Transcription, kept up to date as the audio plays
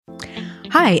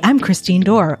Hi, I'm Christine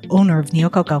Dorr, owner of Neo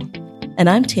Coco. And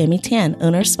I'm Tammy Tan,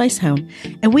 owner of Spice Hound.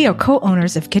 And we are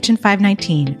co-owners of Kitchen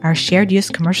 519, our shared-use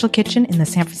commercial kitchen in the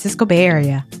San Francisco Bay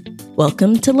Area.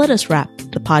 Welcome to Let Us Wrap,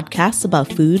 the podcast about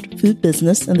food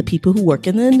business, and the people who work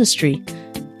in the industry.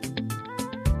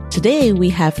 Today, we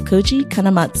have Koji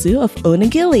Kanamatsu of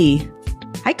Onigili.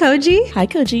 Hi, Koji. Hi,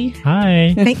 Koji.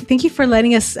 Hi. Thank you for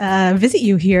letting us visit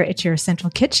you here at your central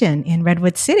kitchen in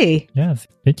Redwood City. Yes,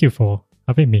 thank you for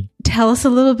having me. Tell us a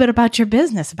little bit about your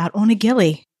business, about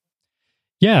Onigili.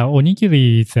 Yeah,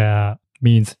 onigiri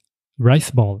means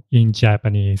rice ball in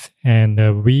Japanese.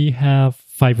 And we have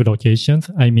 5 locations.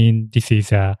 I mean,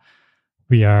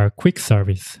 we are a quick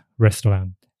service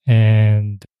restaurant.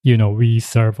 And, we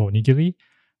serve onigiri.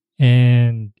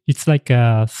 And it's like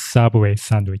a Subway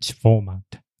sandwich format.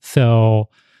 So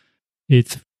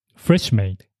it's fresh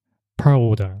made per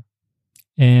order.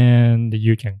 And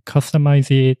you can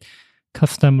customize it,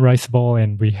 custom rice ball.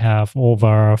 And we have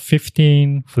over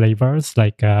 15 flavors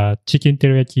like chicken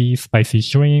teriyaki, spicy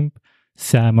shrimp,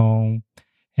 salmon.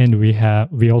 And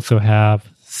we also have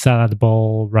salad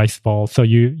bowl, rice bowl. So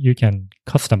you can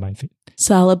customize it.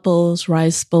 Salad bowls,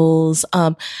 rice bowls,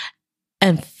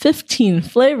 and 15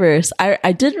 flavors.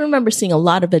 I did remember seeing a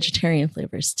lot of vegetarian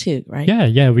flavors too, right?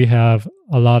 Yeah. We have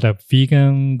a lot of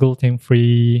vegan,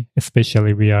 gluten-free,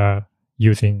 especially we are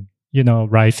using,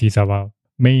 rice is our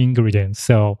main ingredient.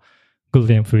 So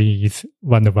gluten-free is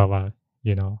one of our,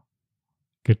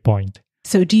 good point.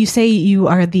 So do you say you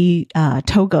are the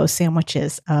Togo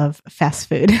sandwiches of fast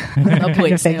food?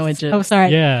 Subway sandwiches. Oh,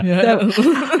 sorry. Yeah.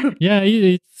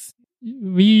 So,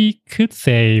 we could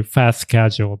say fast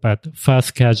casual, but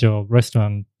fast casual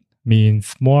restaurant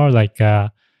means more like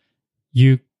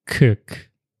you cook,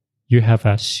 you have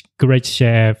a great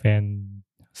chef and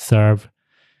serve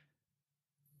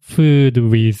food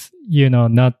with,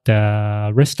 not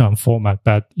the restaurant format,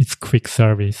 but it's quick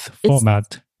service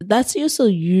format. That's also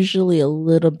usually a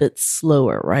little bit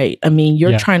slower, right? I mean,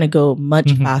 you're trying to go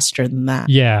much faster than that.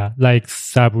 Yeah, like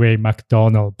Subway,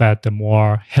 McDonald's, but the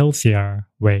more healthier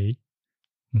way.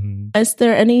 Mm-hmm. Is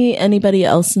there anybody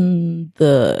else in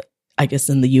the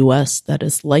US that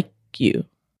is like you?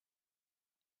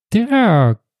 There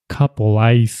are a couple.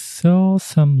 I saw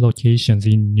some locations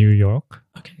in New York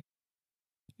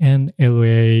and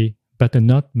LA, but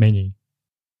not many.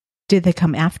 Did they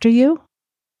come after you?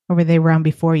 Or were they around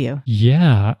before you?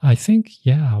 Yeah, I think,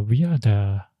 we are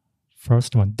the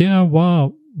first one. There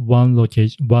was one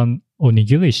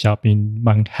onigiri shop in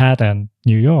Manhattan,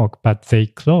 New York, but they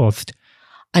closed.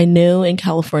 I know in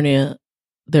California,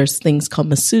 there's things called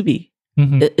musubi.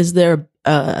 Mm-hmm. Is there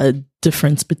a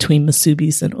difference between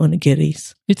musubis and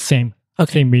onigiris? It's same.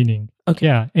 Okay. Same meaning. Okay.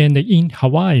 Yeah, and in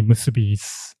Hawaii, musubi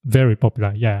is very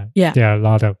popular. Yeah. There are a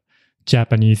lot of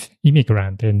Japanese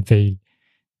immigrants and they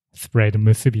spread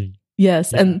musubi.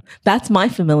 Yes, and that's my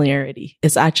familiarity.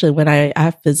 It's actually when I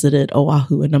have visited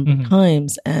Oahu a number of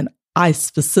times, and I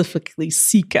specifically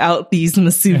seek out these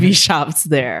musubi shops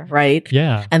there, right?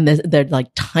 Yeah. And they're like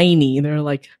tiny. They're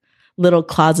like little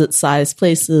closet-sized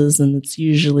places, and it's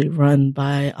usually run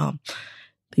by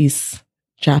these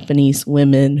Japanese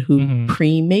women who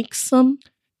pre-make some,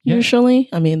 usually.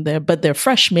 I mean, they're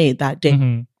fresh made that day.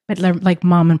 Mm-hmm. But like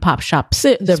mom and pop shops.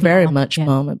 They're very much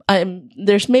mom.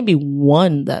 There's maybe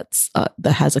one that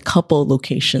has a couple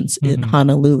locations in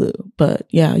Honolulu, but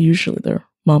usually they're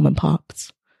mom and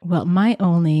pops. Well, my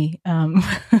only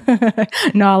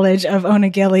knowledge of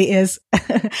onigiri is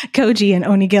Koji and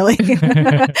onigiri.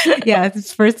 The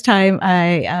first time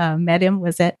I met him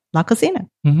was at La Cocina.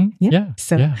 Mm-hmm.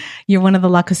 So you're one of the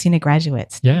La Cocina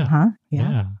graduates. Yeah. Huh?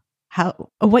 Yeah.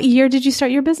 What year did you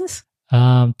start your business?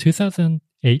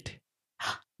 2008.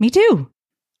 Me too.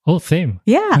 Oh, same.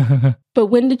 Yeah. But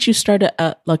when did you start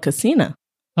at La Cocina?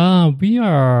 We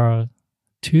are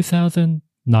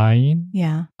 2009.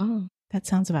 Yeah. Oh, that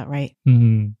sounds about right.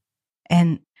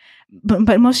 Mm-hmm.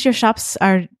 But most of your shops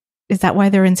is that why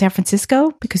they're in San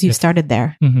Francisco? Because you started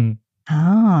there. Mm-hmm.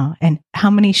 Oh, and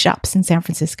how many shops in San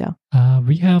Francisco?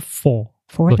 We have 4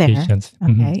 locations.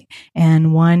 There. Okay.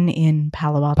 And one in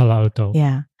Palo Alto. Palo Alto.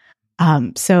 Yeah.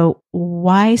 So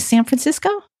why San Francisco?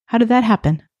 How did that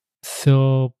happen?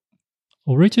 So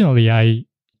originally I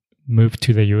moved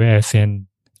to the US and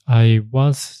I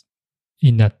was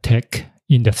in a tech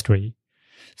industry.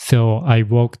 So I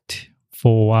worked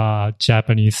for a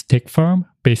Japanese tech firm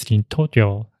based in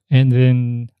Tokyo. And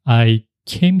then I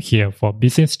came here for a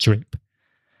business trip.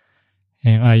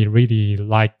 And I really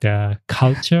liked the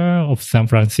culture of San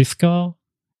Francisco.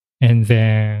 And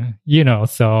then,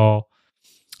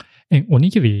 and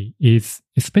onigiri is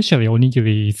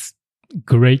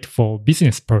great for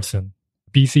business person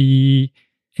busy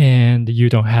and you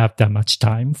don't have that much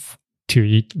time to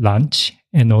eat lunch,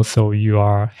 and also you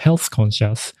are health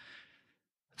conscious.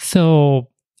 So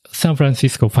San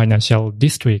Francisco Financial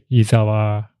District is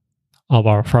our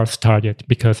first target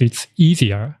because it's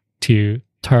easier to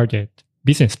target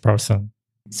business person.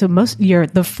 So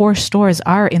the 4 stores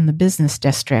are in the business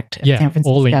district of San Francisco.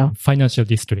 All in financial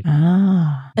district.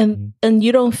 And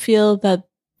you don't feel that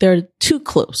they're too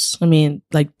close. I mean,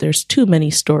 like there's too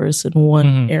many stores in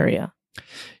one area.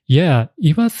 Yeah,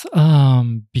 it was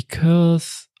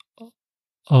because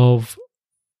of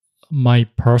my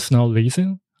personal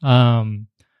reason, and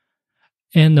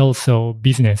also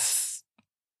business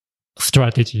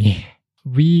strategy.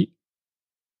 We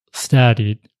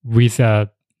started with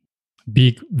a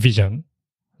big vision,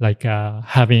 like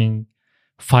having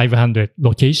 500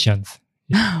 locations.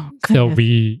 So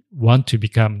we want to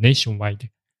become nationwide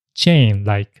chain,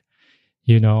 like,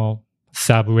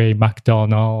 Subway,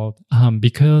 McDonald's.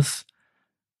 Because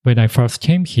when I first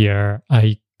came here,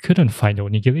 I couldn't find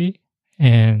onigiri.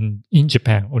 And in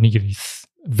Japan, onigiri is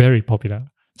very popular.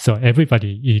 So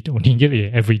everybody eat onigiri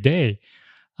every day.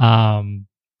 But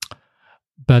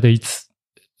it's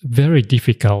very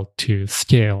difficult to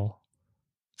scale.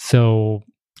 So,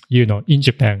 in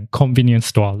Japan, convenience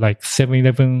store like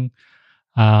 7-Eleven,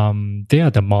 they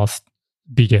are the most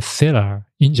biggest seller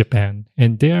in Japan.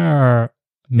 And there are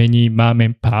many mom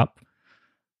and pop,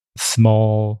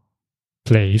 small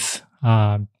place,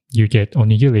 you get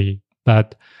onigiri.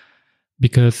 But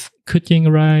because cooking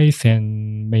rice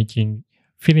and making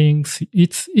fillings,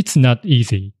 it's not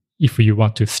easy if you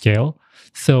want to scale.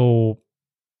 So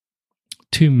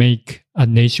to make a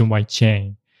nationwide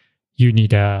chain, you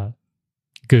need a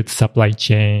good supply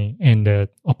chain and the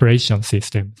operation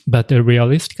system. But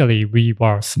realistically, we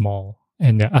were small.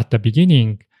 And at the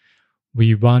beginning,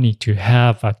 we wanted to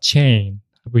have a chain.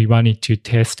 We wanted to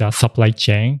test a supply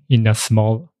chain in a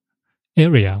small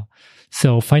area.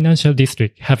 So financial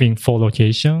district having 4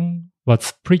 locations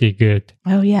was pretty good.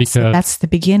 Oh, yes. So that's the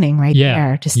beginning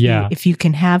there to see if you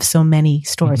can have so many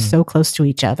stores so close to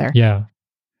each other. Yeah.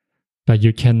 But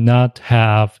you cannot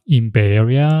have in Bay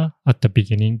Area at the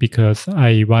beginning because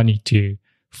I wanted to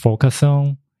focus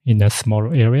on in a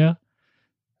small area.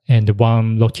 And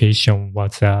one location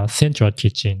was a central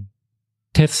kitchen,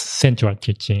 test central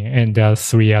kitchen, and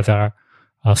 3 other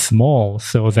are small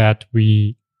so that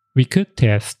we could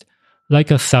test like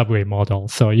a Subway model.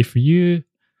 So if you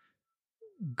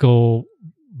go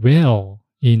well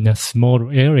in a small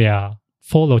area,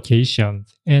 4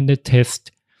 locations, and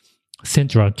test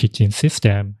central kitchen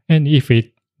system, and if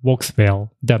it works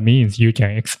well, that means you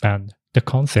can expand the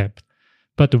concept,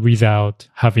 but without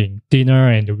having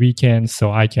dinner and weekends,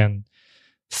 so I can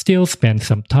still spend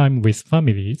some time with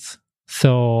families.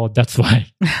 So that's why.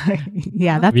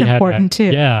 Yeah, that's important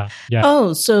too. Yeah.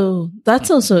 Oh, so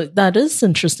that is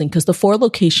interesting because the 4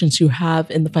 locations you have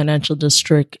in the financial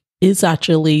district is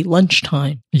actually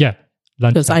lunchtime. Yeah.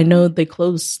 Because I know they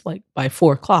close like by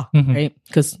 4:00, right?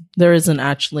 Because there isn't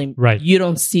actually, you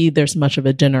don't see there's much of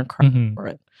a dinner crowd for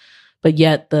it. But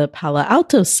yet the Palo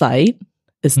Alto site,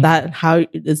 is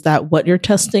that what you're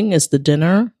testing? Is the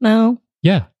dinner now?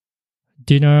 Yeah.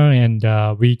 Dinner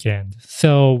and weekend.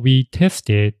 So we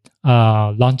tested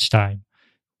lunchtime.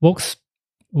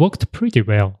 Worked pretty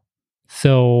well.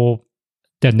 So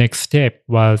the next step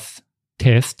was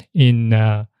test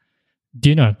in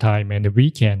dinner time and the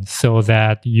weekend so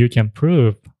that you can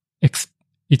prove it's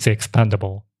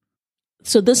expandable.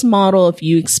 So this model of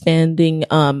you expanding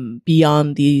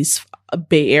beyond these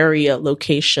Bay Area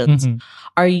locations,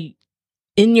 are you,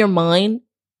 in your mind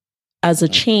as a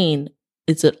chain,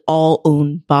 is it all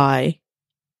owned by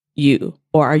you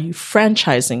or are you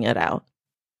franchising it out?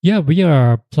 Yeah, we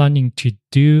are planning to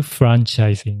do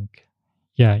franchising.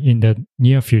 Yeah, in the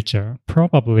near future,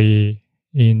 probably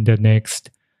in the next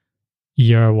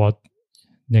year,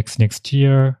 next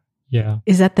year. Yeah.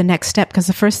 Is that the next step? Because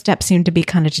the first step seemed to be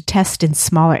kind of to test in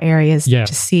smaller areas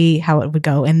to see how it would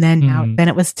go. And then then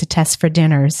it was to test for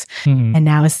dinners. And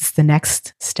now is this the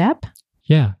next step?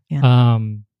 Yeah.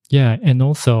 Yeah. And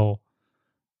also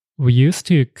we used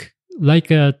to, like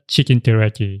a chicken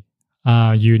teriyaki,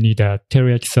 you need a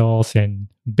teriyaki sauce and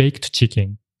baked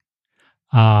chicken.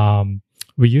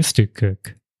 We used to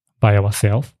cook by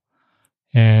ourselves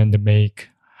and make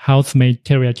house-made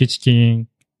teriyaki chicken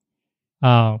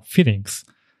fillings.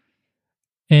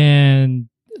 And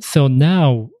so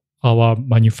now our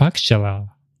manufacturer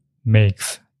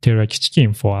makes teriyaki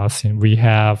chicken for us, and we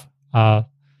have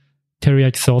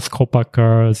teriyaki sauce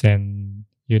co-packers and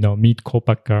meat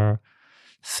co-packer.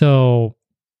 So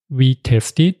we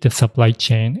tested the supply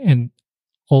chain, and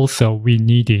also we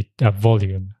needed a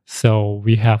volume. So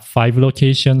we have 5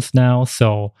 locations now.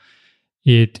 So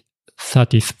it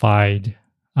satisfied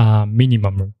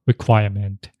minimum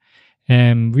requirement.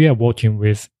 And we are working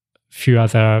with few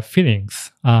other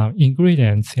fillings,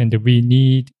 ingredients, and we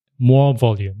need more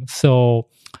volume. So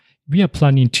we are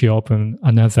planning to open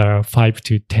another 5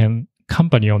 to 10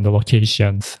 company-owned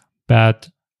locations. But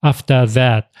after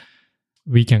that,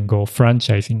 we can go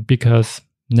franchising because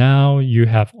now you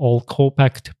have all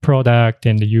compact product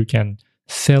and you can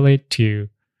sell it to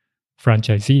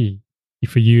franchisee.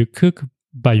 If you cook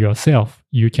by yourself,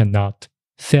 you cannot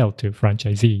sell to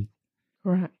franchisee.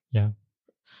 Right. Yeah.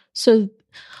 So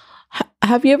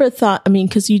have you ever thought, I mean,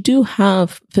 because you do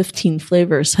have 15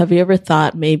 flavors, have you ever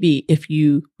thought maybe if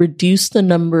you reduce the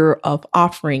number of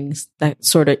offerings, that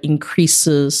sort of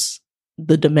increases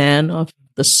the demand of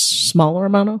the smaller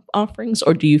amount of offerings?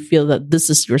 Or do you feel that this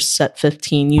is your set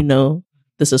 15, you know,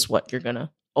 this is what you're going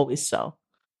to always sell?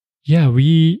 Yeah,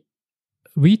 we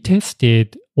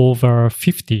tested over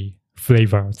 50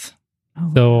 flavors.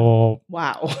 Oh, so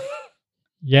wow.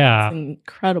 Yeah. That's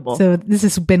incredible. So this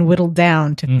has been whittled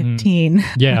down to 15.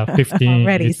 Mm-hmm. Yeah, 15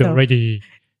 already. It's already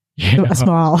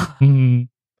small. Mm-hmm.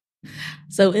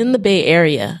 So in the Bay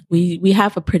Area, we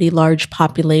have a pretty large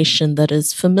population that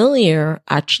is familiar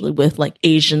actually with like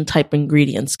Asian type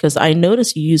ingredients, because I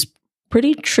notice you use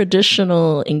pretty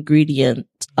traditional ingredient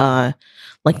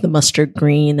like the mustard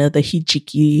green or the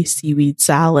hijiki seaweed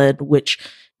salad, which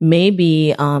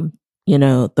maybe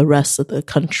the rest of the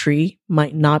country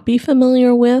might not be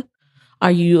familiar with.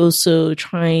 Are you also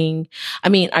trying,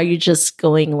 are you just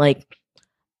going like,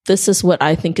 this is what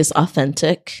I think is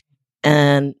authentic,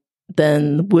 and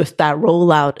then with that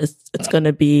rollout, it's going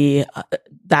to be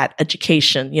that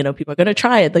education. People are going to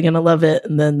try it, they're going to love it,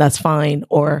 and then that's fine.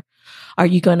 Or are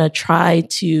you going to try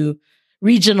to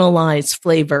regionalize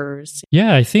flavors?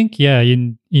 Yeah, I think,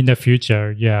 in the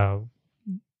future,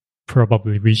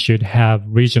 probably we should have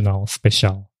regional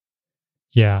special.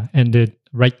 Yeah, and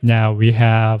right now we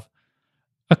have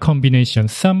a combination.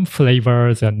 Some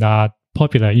flavors are not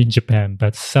popular in Japan,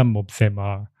 but some of them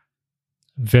are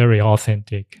very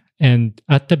authentic. And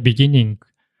at the beginning,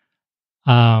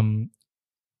 onigiri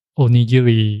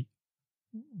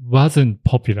wasn't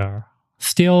popular.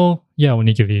 Still,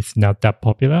 onigiri is not that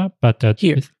popular, but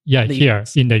here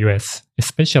in the US,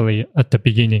 especially at the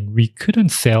beginning, we couldn't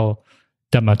sell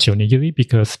that much onigiri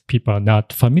because people are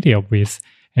not familiar with,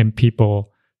 and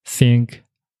people think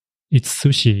it's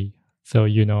sushi. So,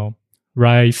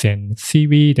 rice and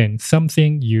seaweed and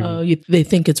something they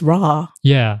think it's raw.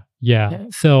 Yeah. Okay.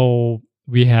 So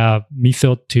we have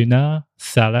miso tuna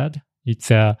salad.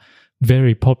 It's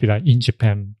very popular in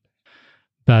Japan.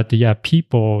 But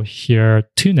people hear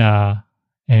tuna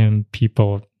and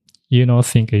people,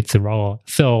 think it's raw.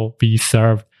 So we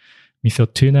serve miso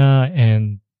tuna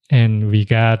and we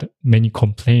got many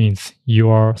complaints.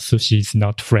 Your sushi is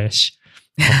not fresh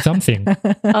or something.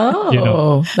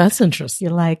 Oh, that's interesting.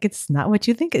 You're like, it's not what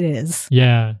you think it is.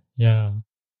 Yeah.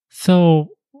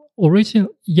 So originally,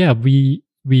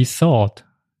 we thought,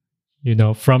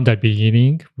 from the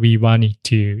beginning, we wanted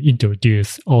to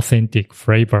introduce authentic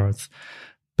flavors,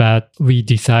 but we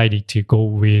decided to go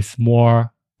with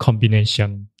more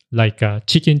combination, like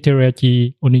chicken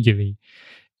teriyaki onigiri.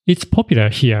 It's popular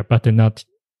here, but not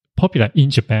popular in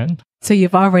Japan. So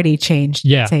you've already changed.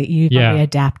 Yeah. You've already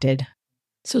adapted.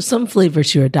 So some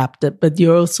flavors you adapted, but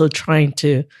you're also trying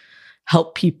to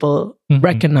help people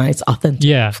recognize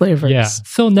authentic flavors. Yeah.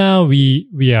 So now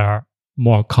we are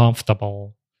more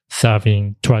comfortable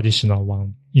serving traditional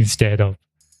one instead of,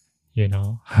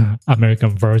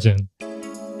 American version.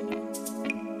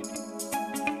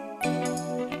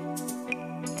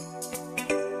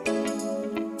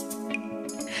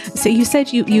 So you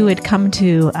said you had come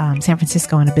to San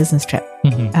Francisco on a business trip,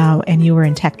 and you were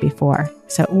in tech before.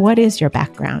 So what is your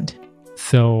background?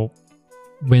 So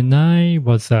when I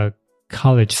was a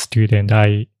college student,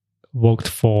 I worked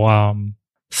for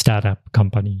startup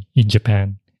company in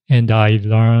Japan, and I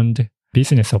learned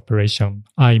business operation.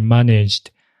 I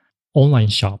managed online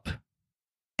shop.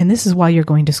 And this is while you're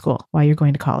going to school, while you're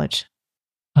going to college?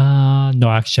 No,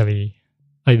 actually,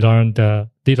 I learned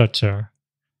literature.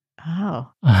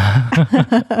 Oh,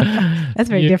 that's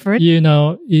very different.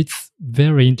 It's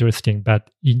very interesting.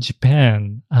 But in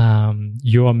Japan,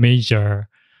 your major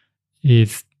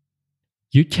is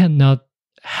you cannot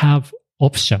have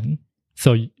option.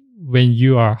 So when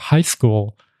you are high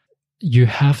school, you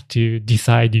have to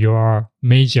decide your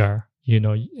major,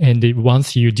 and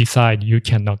once you decide, you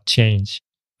cannot change.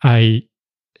 I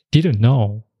didn't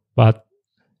know what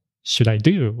should I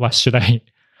do? What should I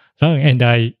learn? And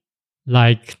I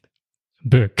liked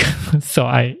book. So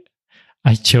I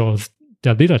chose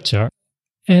the literature.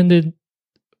 And then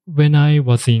when I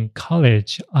was in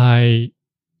college, I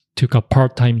took a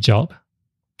part-time job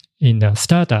in a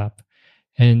startup,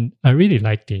 and I really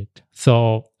liked it.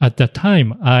 So at the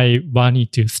time, I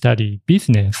wanted to study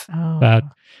business, but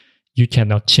you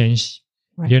cannot change.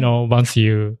 Right. Once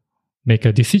you make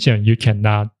a decision, you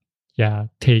cannot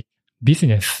take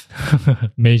business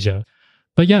major.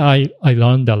 But I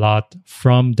learned a lot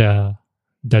from the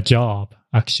job,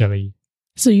 actually.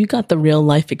 So you got the real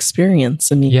life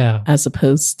experience, as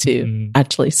opposed to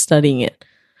actually studying it.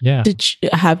 Yeah.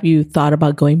 Have you thought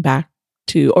about going back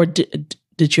to, or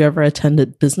did you ever attend a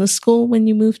business school when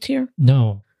you moved here?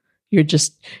 No. You're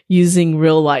just using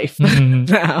real life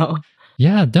now.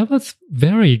 Yeah, that was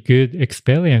very good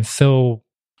experience. So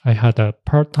I had a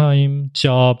part-time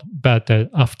job, but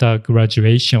after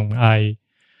graduation, I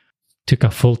took a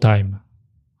full-time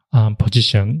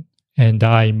position, and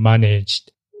I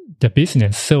managed the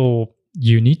business. So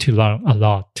you need to learn a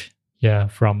lot. Yeah,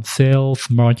 from sales,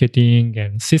 marketing,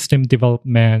 and system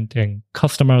development, and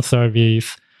customer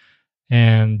service,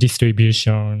 and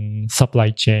distribution,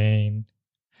 supply chain.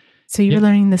 So you're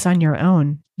learning this on your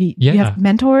own. You have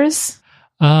mentors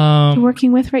you're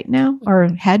working with right now, or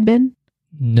had been?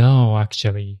 No,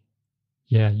 actually.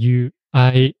 Yeah,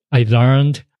 I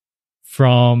learned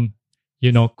from,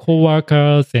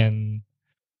 coworkers and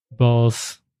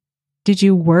boss. Did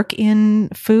you work in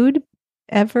food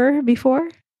ever before?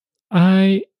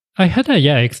 I had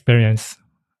a experience.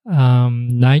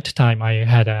 Nighttime, I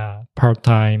had a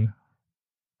part-time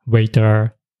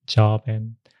waiter job,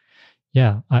 and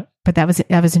but that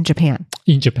was in Japan.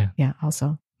 In Japan, yeah,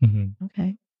 also. Mm-hmm.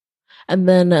 Okay. And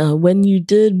then when you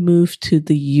did move to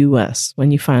the U.S.,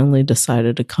 when you finally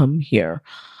decided to come here,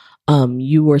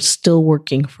 you were still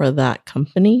working for that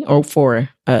company, or for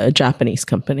a Japanese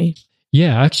company?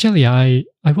 Yeah, actually, I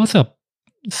was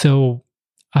so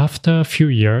after a few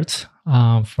years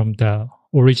from the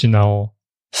original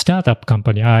startup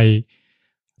company, I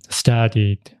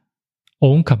started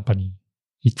own company.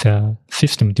 It's a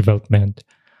system development.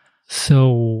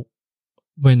 So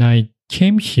when I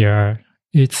came here,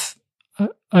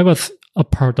 I was a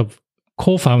part of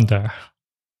co-founder.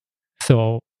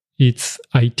 So it's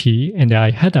IT, and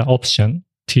I had an option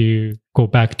to go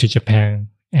back to Japan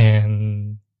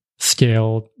and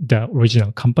scale the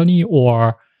original company,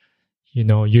 or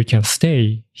you can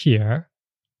stay here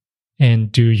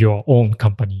and do your own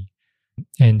company.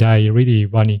 And I really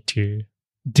wanted to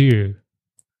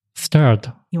start.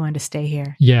 You wanted to stay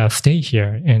here? Yeah, stay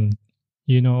here. And,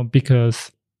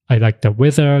 because I like the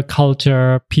weather,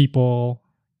 culture, people.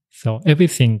 So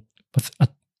everything was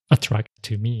attracted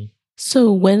to me.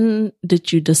 So when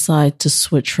did you decide to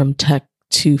switch from tech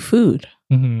to food?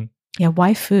 Mm-hmm. Yeah,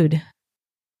 why food?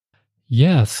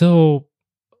 Yeah, so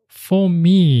for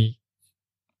me,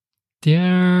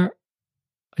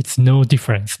 it's no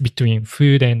difference between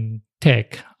food and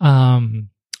tech.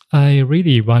 I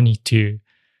really wanted to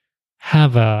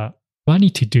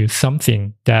do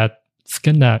something that's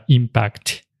gonna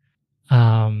impact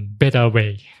better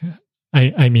way.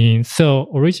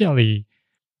 So originally,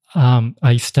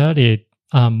 I started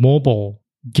a mobile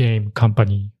game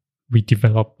company. We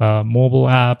develop mobile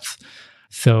apps.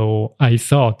 So I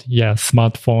thought,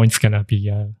 smartphone is gonna be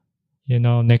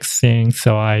next thing.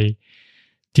 So I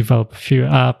developed a few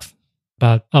apps,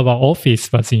 but our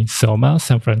office was in Soma,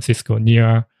 San Francisco,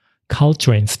 near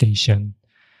Caltrain station,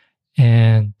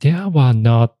 and there were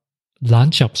not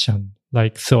lunch option.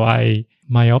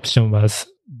 My option was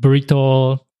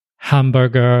burrito,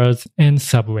 hamburgers, and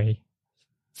Subway.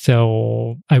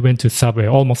 So I went to Subway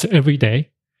almost every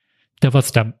day. That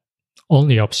was the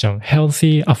only option.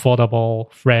 Healthy,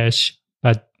 affordable, fresh,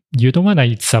 but you don't want to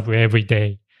eat Subway every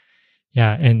day.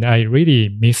 Yeah, and I really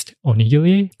missed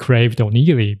onigiri, craved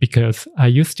onigiri, because I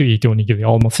used to eat onigiri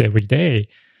almost every day,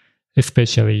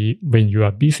 especially when you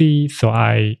are busy. So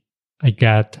I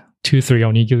got 2-3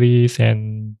 onigiris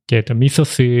and get a miso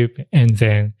soup, and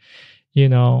then,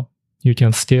 you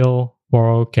can still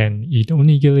work and eat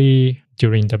onigiri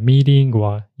during the meeting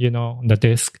or, on the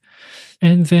desk.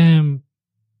 And then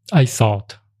I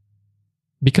thought,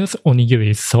 because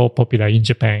onigiri is so popular in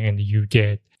Japan and you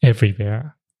get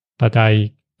everywhere, but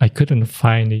I couldn't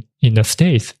find it in the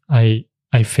States, I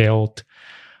felt,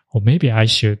 or maybe I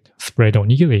should spread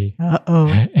onigiri. Uh-oh.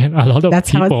 And a lot of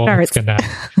That's people are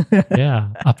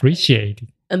gonna appreciate it.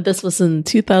 And this was in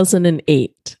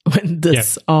 2008 when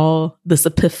this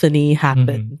epiphany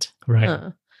happened. Mm-hmm.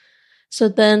 Right. So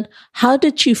then how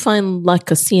did you find La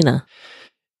Cocina?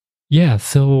 Yeah,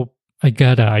 so I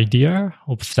got an idea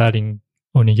of starting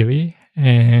onigiri,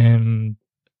 and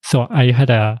So I had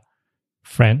a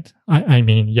friend.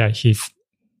 He's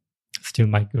still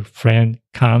my good friend,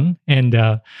 Khan. And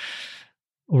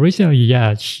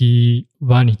originally, he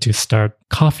wanted to start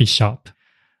coffee shop.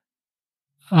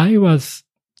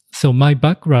 So my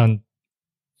background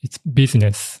is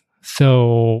business.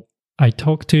 So I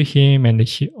talked to him and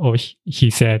he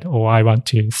said, I want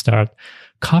to start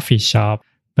coffee shop.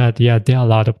 But there are a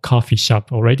lot of coffee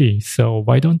shop already. So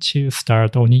why don't you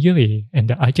start onigiri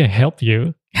and I can help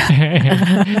you?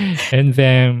 And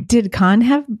then... Did Khan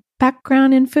have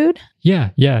background in food?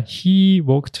 Yeah. He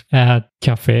worked at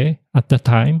cafe at the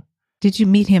time. Did you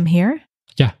meet him here?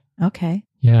 Yeah. Okay.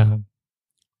 Yeah.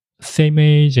 Same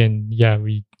age and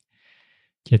we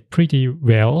get pretty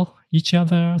well each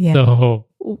other. Yeah.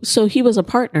 So he was a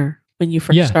partner when you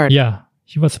first started? Yeah.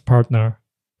 He was a partner.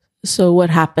 So what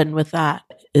happened with that?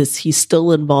 Is he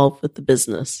still involved with the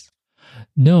business?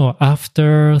 No,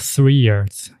 after 3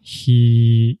 years,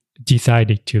 he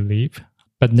decided to leave.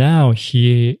 But now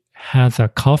he has a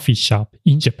coffee shop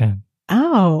in Japan.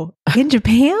 Oh, in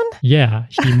Japan? Yeah,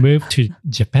 he moved to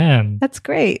Japan. That's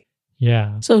great.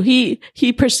 Yeah. So he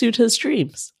pursued his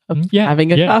dreams of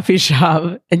having a coffee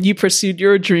shop, and you pursued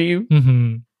your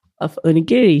dream of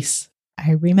onigiris.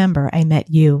 I remember I met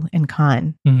you and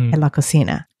Khan at La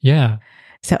Cocina. Yeah.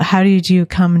 So how did you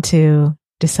come to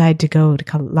decide to go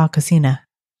to La Cocina?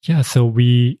 Yeah, so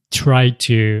we tried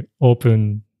to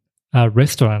open a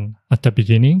restaurant at the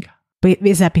beginning. Wait,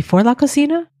 is that before La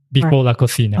Cocina? Before La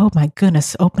Cocina. Oh my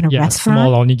goodness, open a restaurant?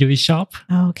 Small onigiri shop.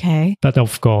 Okay. But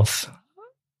of course,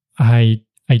 I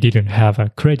didn't have a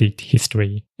credit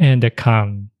history. And the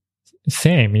Khan,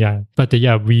 same, yeah. But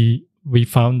we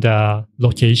found a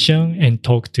location and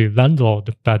talked to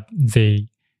landlord, but they,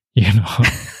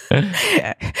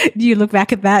 Do you look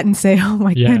back at that and say, oh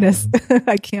my goodness,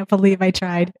 I can't believe I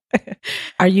tried?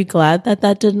 Are you glad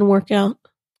that didn't work out?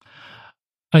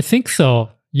 I think so.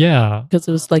 Yeah. Because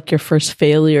it was like your first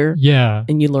failure. Yeah.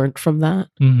 And you learned from that.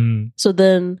 Mm-hmm. So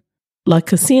then La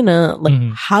Cocina,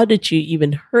 how did you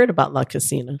even heard about La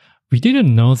Cocina? We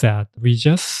didn't know that. We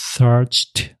just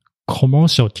searched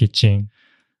commercial kitchen.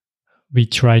 We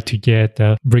tried to get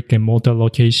a brick and mortar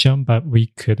location, but we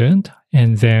couldn't.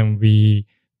 And then we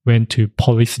went to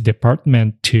police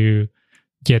department to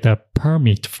get a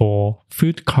permit for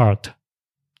food cart.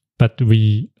 But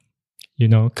we,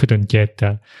 couldn't get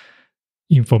the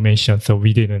information. So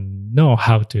we didn't know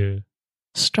how to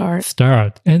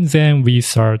start. And then we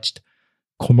searched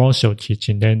commercial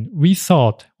kitchen. Then we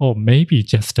thought, maybe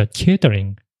just a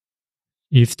catering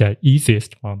is the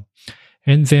easiest one.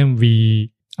 And then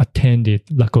we attended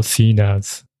La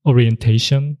Cocina's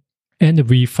orientation. And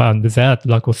we found that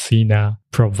La Cocina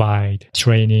provide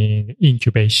training,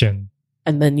 incubation.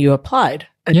 And then you applied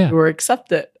and you were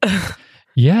accepted.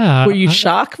 Yeah. Were you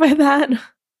shocked by that?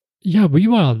 Yeah, we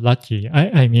were lucky.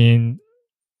 I mean,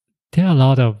 there are a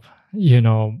lot of,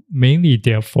 mainly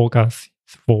their focus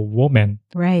for women.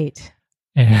 Right.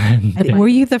 And were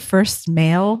you the first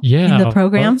male in the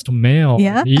program? First male.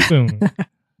 Yeah. Even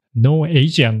no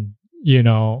Asian,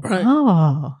 Right.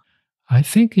 Oh. I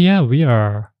think, we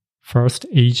are first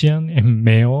Asian and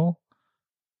male.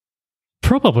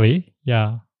 Probably,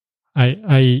 yeah.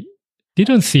 I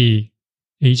didn't see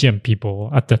Asian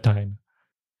people at the time.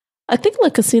 I think La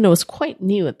Cocina was quite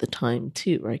new at the time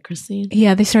too, right, Christine?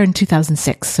 Yeah, they started in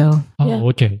 2006. So,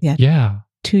 okay. Yeah.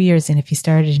 2 years in. If you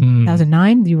started in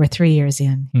 2009, you were 3 years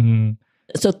in. Mm-hmm.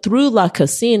 So through La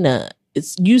Cocina,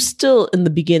 you still in the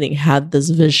beginning had this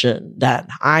vision that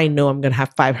I know I'm going to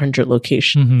have 500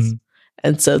 locations. Mm-hmm.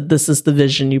 And so this is the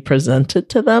vision you presented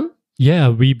to them? Yeah,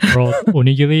 we brought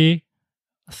onigiri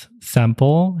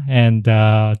sample and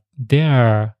there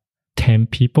are 10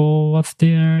 people was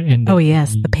there. And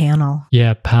the panel.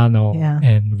 Yeah, panel. Yeah.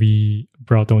 And we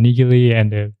brought onigiri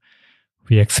and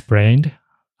we explained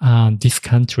this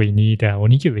country need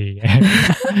onigiri.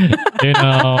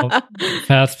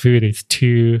 Fast food is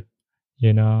too,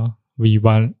 we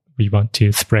want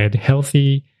to spread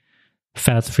healthy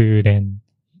fast food, and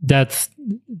that's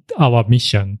our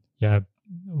mission. Yeah,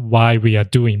 why we are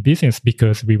doing business,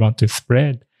 because we want to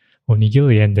spread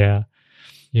onigiri, and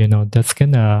that's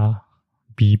gonna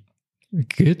be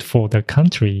good for the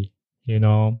country.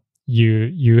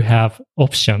 You have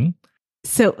option.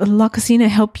 So La Cocina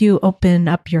helped you open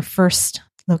up your first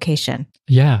location.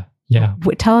 Yeah.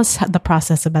 Tell us the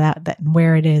process about that and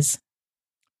where it is.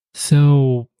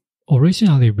 So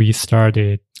originally we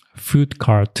started food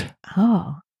cart.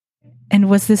 Oh. And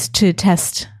was this to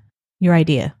test your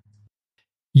idea?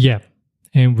 Yeah.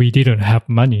 And we didn't have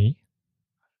money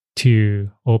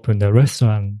to open the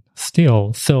restaurant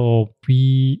still. So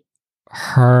we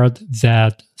heard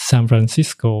that San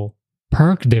Francisco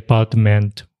park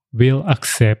department will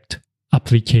accept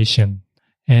application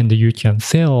and you can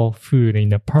sell food in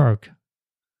the park.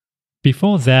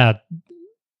 Before that,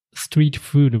 street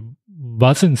food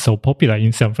wasn't so popular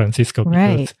in San Francisco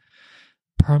because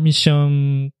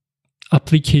permission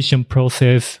application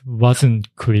process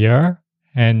wasn't clear,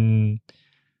 and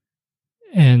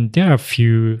there are a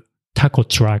few taco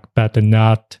truck, but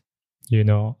not,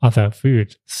 other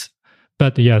foods.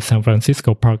 But yeah, San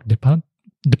Francisco Park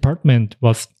Department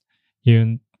was,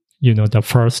 the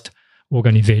first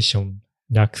organization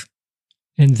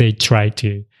and they tried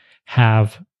to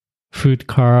have food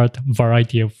cart,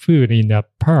 variety of food in the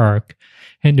park,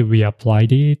 and we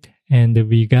applied it, and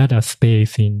we got a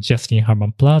space in Justin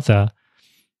Harmon Plaza.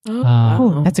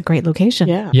 That's a great location.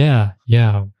 Yeah.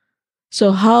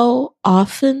 So how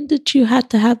often did you have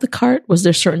to have the cart? Was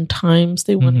there certain times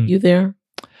they wanted you there?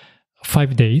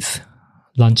 5 days,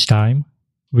 lunchtime,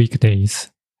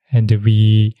 weekdays. And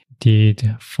we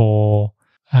did for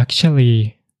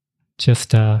actually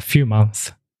just a few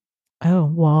months. Oh,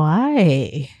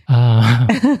 why?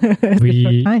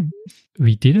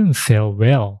 We didn't sell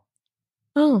well.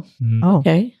 Oh,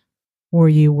 okay. Were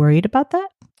you worried about that?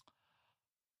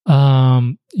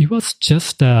 It was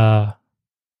just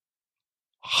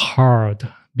hard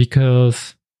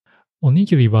because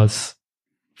onigiri was,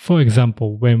 for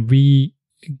example, when we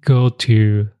go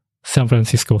to San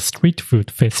Francisco Street Food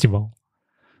Festival,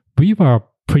 we were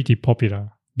pretty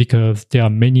popular because there are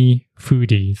many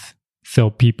foodies. So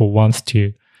people want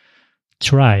to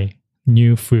try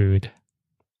new food.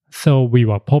 So we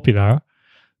were popular.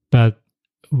 But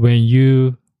when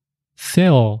you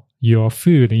sell your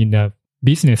food in a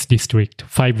business district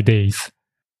 5 days,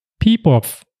 people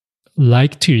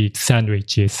like to eat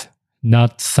sandwiches,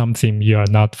 not something you are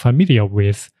not familiar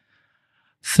with.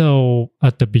 So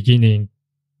at the beginning,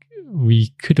 we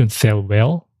couldn't sell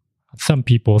well. Some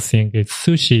people think it's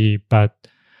sushi, but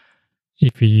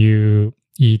if you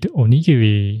eat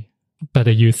onigiri, but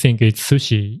you think it's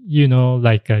sushi,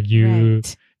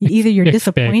 either you're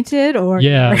disappointed or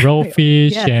raw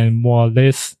fish and more or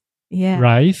less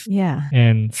rice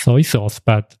and soy sauce,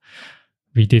 but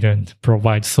we didn't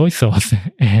provide soy sauce.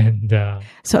 And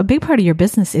so a big part of your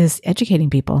business is educating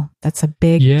people. That's a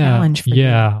big challenge for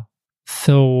you.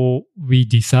 So we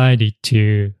decided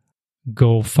to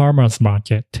go farmers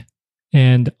market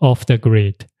and off the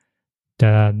grid,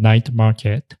 the night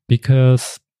market,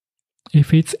 because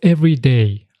if it's every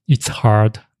day, it's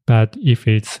hard. But if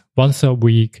it's once a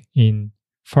week in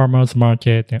farmers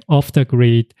market and off the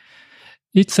grid,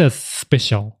 it's a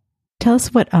special. Tell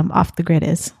us what off the grid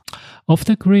is. Off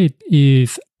the grid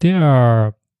is there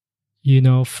are,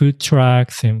 food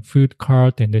trucks and food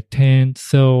cart and the tent.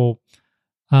 So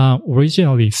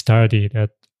originally started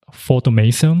at Fort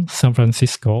Mason, San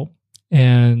Francisco,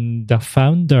 and the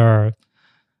founder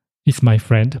is my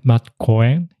friend Matt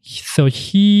Cohen. So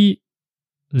he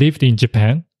lived in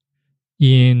Japan,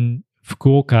 in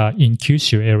Fukuoka, in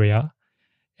Kyushu area,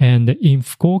 and in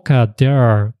Fukuoka there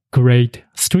are great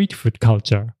street food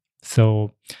culture.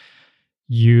 So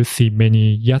you see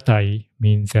many yatai,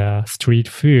 means street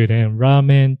food, and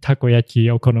ramen, takoyaki,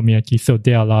 okonomiyaki. So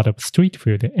there are a lot of street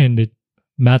food, and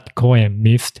Matt Cohen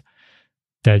missed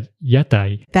the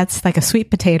yatai. That's like a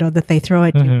sweet potato that they throw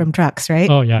at you from trucks, right?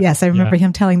 Oh, yeah. Yes, I remember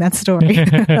him telling that story.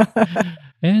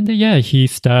 And he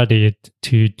started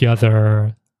to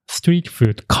gather street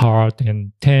food cart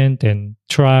and tent and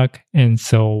truck. And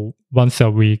so once a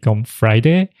week on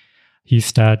Friday, he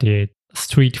started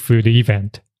street food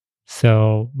event.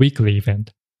 So weekly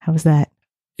event. How was that?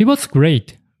 It was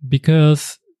great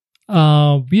because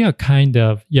we are kind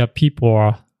of, people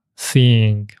are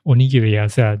seeing onigiri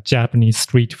as a Japanese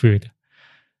street food.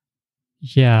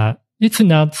 Yeah, it's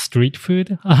not street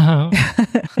food,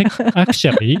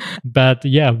 actually, but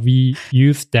we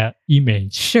use that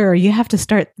image. Sure, you have to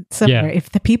start somewhere. Yeah.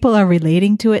 If the people are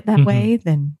relating to it that way,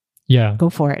 then go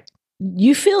for it.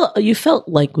 You felt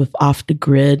like with Off the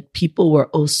Grid, people were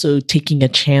also taking a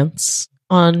chance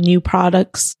on new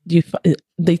products.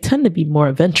 They tend to be more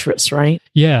adventurous, right?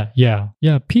 Yeah.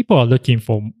 People are looking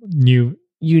for new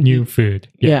food,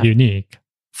 unique.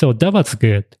 So that was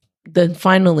good. Then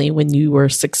finally, when you were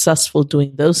successful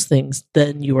doing those things,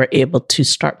 then you were able to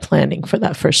start planning for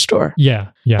that first store.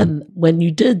 Yeah. And when you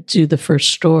did do the first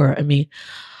store,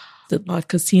 did La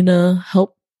Cocina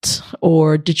help?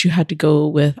 Or did you have to go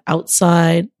with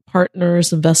outside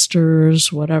partners,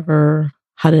 investors, whatever?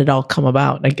 How did it all come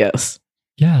about, I guess?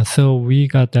 Yeah, so we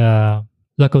got La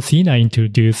Cocina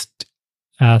introduced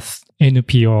as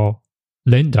NPO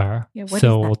lender. Yeah, what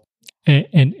is that?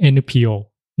 An NPO,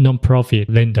 non-profit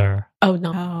lender. Oh,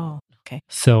 no. Oh, okay.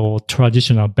 So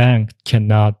traditional bank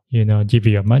cannot, give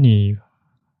you money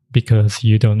because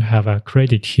you don't have a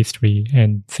credit history,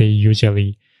 and they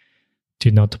usually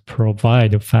do not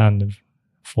provide a fund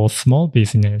for small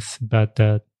business. But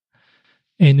the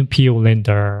NPO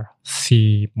lender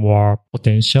see more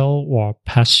potential or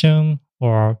passion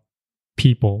or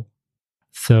people.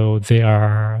 So they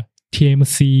are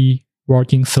TMC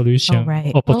Working Solution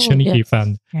Opportunity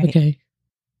Fund. Right. Okay.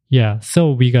 Yeah.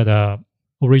 So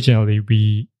originally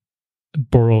we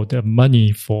borrowed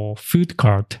money for food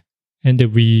cart, and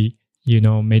we,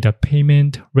 made a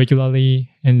payment regularly.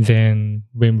 And then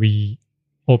when we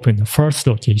opened the first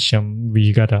location,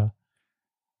 we got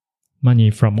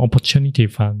money from Opportunity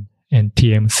Fund and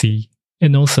TMC.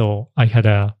 And also I had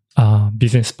a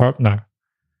business partner,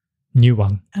 new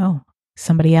one. Oh,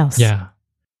 somebody else. Yeah.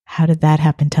 How did that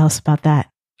happen? Tell us about that.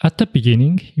 At the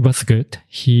beginning, it was good.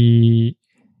 He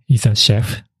is a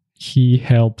chef. He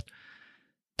helped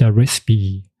the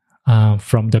recipe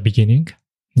from the beginning.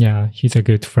 Yeah, he's a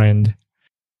good friend.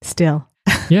 Still.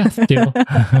 Yeah, still.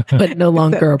 But no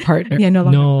longer a partner. Yeah,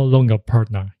 no longer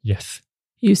partner. Yes.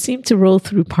 You seem to roll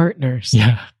through partners.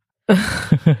 Yeah.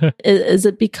 Is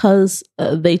it because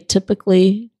they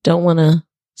typically don't want to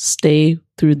stay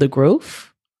through the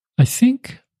growth? I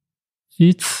think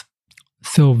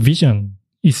vision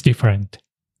is different.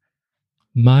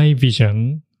 My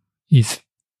vision is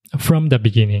from the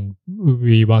beginning,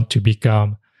 we want to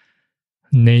become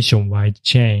nationwide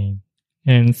chain.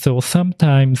 And so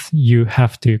sometimes you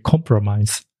have to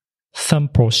compromise some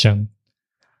portion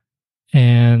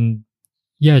and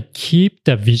keep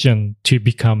the vision to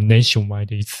become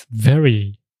nationwide. It's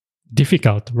very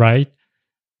difficult, right?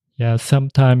 Yeah,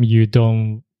 sometimes you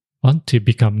don't want to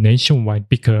become nationwide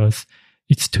because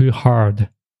it's too hard.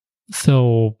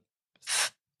 So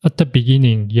at the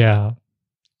beginning,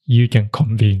 you can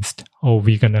convince,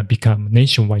 we're going to become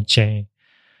nationwide chain.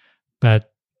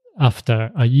 But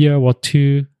after a year or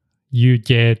two, you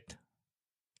get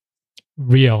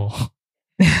real.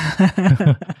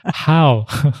 How?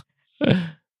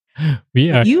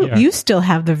 We are you still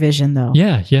have the vision though.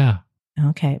 Yeah.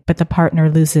 Okay. But the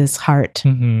partner loses heart.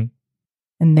 Mm-hmm.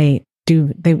 And they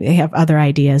have other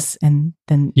ideas, and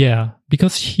then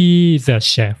because he is a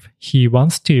chef. He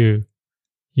wants to,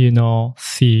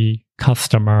 see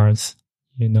customers,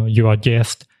 your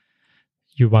guest.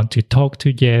 You want to talk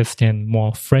to guests and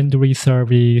more friendly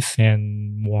service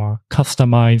and more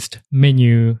customized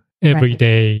menu every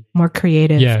day. More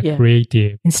creative. Yeah,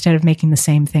 creative. Instead of making the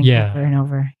same thing over and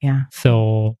over. Yeah.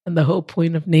 So, and the whole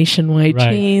point of nationwide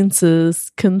chains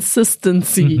is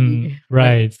consistency. Mm-hmm.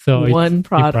 Right. So one it's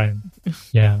product.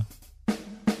 Different. Yeah.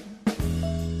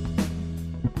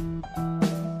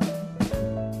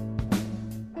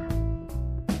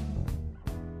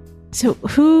 So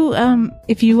who,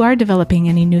 if you are developing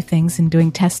any new things and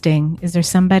doing testing, is there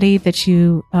somebody that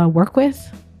you work with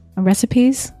on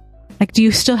recipes? Like, do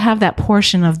you still have that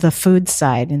portion of the food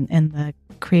side and the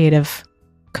creative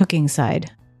cooking side?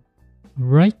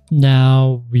 Right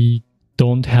now, we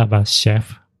don't have a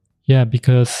chef. Yeah,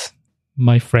 because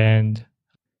my friend,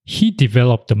 he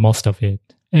developed the most of it.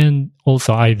 And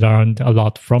also I learned a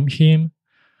lot from him.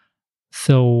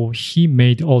 So he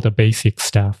made all the basic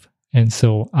stuff. And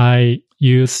so I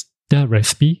use the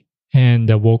recipe and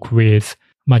work with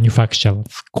manufacturers,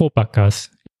 co-packers.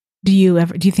 Do you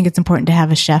think it's important to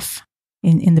have a chef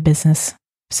in the business?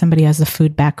 Somebody who has a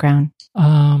food background?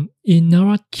 In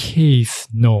our case,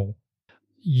 no.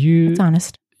 That's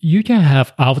honest. You can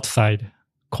have outside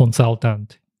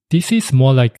consultant. This is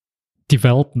more like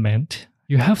development.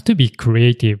 You have to be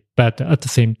creative, but at the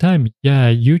same time,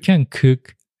 you can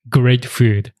cook great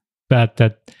food,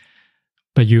 but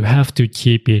you have to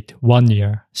keep it 1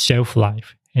 year shelf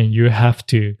life, and you have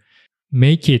to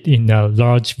make it in a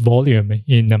large volume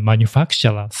in a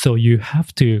manufacturer. So you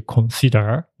have to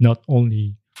consider not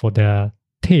only for the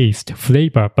taste,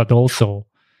 flavor, but also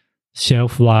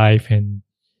shelf life. And,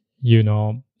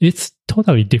 it's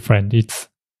totally different. It's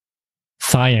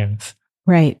science.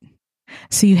 Right.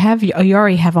 So you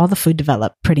already have all the food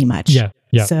developed pretty much. Yeah.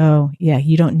 So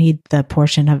you don't need the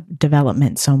portion of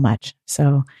development so much.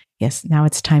 So yes, now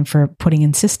it's time for putting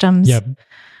in systems. Yep.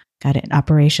 Got it.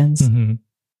 Operations. Mm-hmm.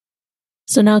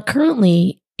 So now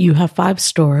currently you have 5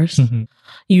 stores. Mm-hmm.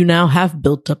 You now have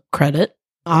built up credit.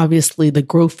 Obviously the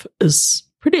growth is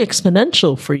pretty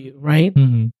exponential for you, right?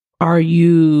 Mm-hmm. Are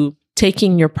you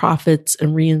taking your profits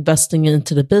and reinvesting it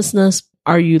into the business?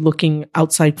 Are you looking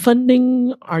outside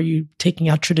funding? Are you taking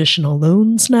out traditional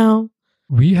loans now?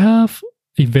 We have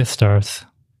investors.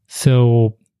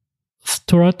 So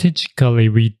strategically,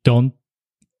 we don't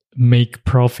make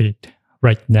profit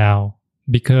right now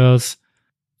because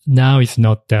now is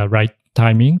not the right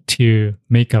timing to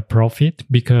make a profit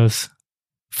because,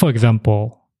 for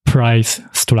example, price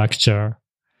structure,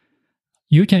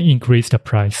 you can increase the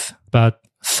price, but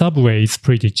Subway is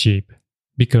pretty cheap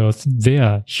because they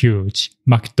are huge.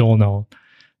 McDonald's,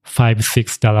 $5,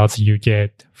 $6 you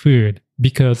get food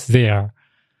because they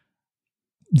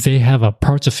have a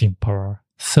purchasing power.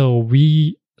 So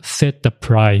we set the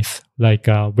price like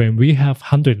when we have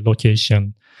 100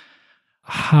 location,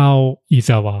 how is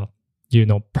our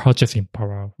purchasing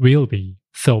power will be.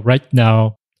 So right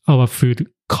now our food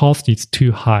cost is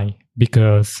too high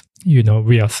because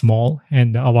we are small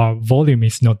and our volume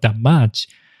is not that much,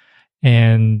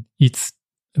 and it's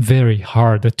very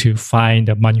hard to find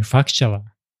a manufacturer.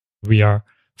 We are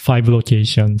 5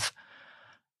 locations,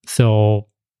 so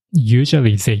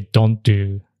usually they don't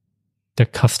do the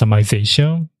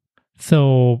customization.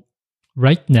 So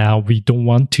right now we don't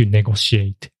want to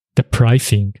negotiate the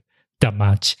pricing that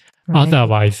much. Right.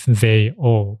 Otherwise they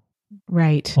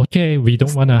right, okay, we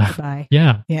don't want to.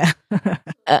 Yeah.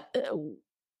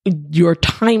 Your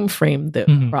time frame though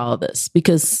for all this,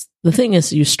 because the thing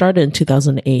is, you started in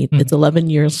 2008. It's 11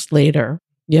 years later.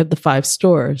 You have the 5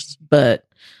 stores, but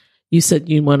you said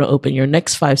you want to open your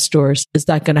next 5 stores. Is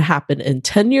that going to happen in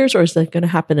 10 years or is that going to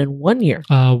happen in 1 year?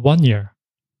 1 year.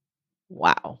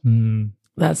 Wow.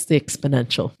 That's the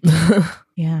exponential.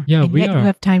 Yeah. And yet you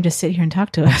have time to sit here and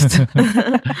talk to us.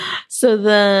 So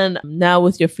then now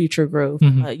with your future growth,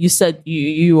 you said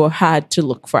you had to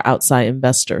look for outside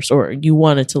investors, or you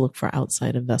wanted to look for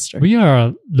outside investors. We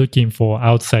are looking for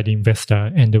outside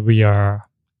investor, and we're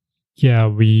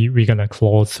going to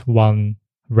close 1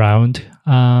 round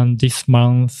this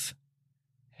month,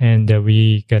 and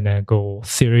we're going to go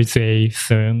Series A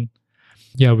soon.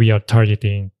 Yeah, we are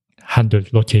targeting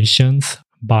 100 locations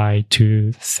by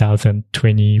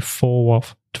 2024 or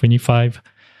 25.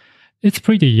 It's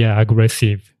pretty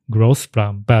aggressive growth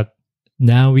plan, but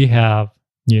now we have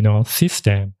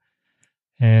system,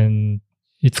 and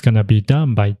it's gonna be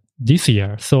done by this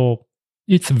year. So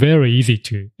it's very easy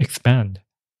to expand.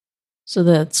 So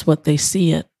that's what they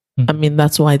see it. I mean,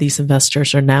 that's why these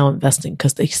investors are now investing,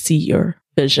 because they see your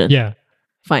vision. Yeah.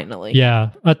 Finally.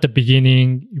 Yeah. At the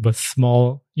beginning, it was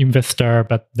small investor,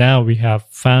 but now we have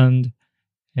fund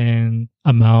and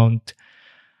amount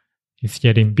is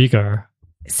getting bigger.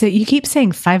 So you keep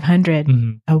saying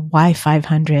 500. Why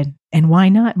 500? And why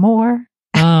not more?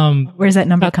 Where's that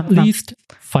number come from? At least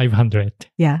 500.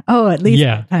 Yeah. Oh, at least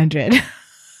 500.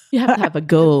 You have to have a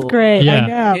goal. Great.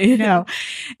 Yeah. I know.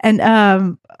 And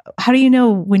how do you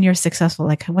know when you're successful?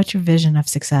 Like, what's your vision of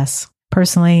success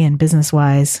personally and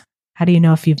business-wise? How do you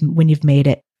know when you've made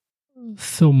it?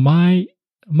 So my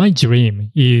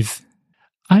dream is,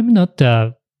 I'm not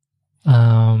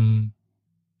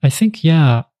I think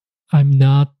I'm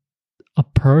not a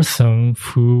person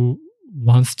who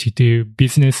wants to do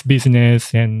business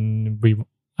and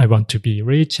I want to be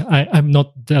rich. I'm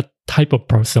not that type of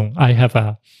person. I have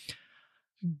a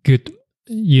good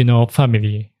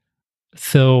family.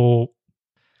 So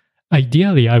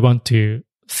ideally I want to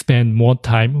spend more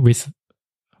time with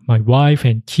my wife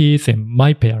and kids and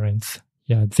my parents.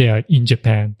 Yeah, they are in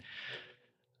Japan.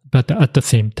 But at the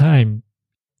same time,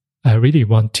 I really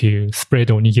want to spread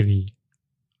onigiri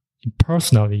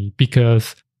personally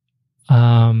because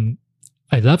I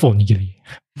love onigiri.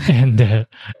 And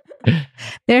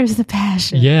there's the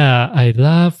passion. Yeah, I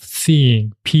love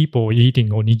seeing people eating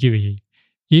onigiri.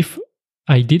 If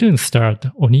I didn't start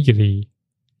onigiri,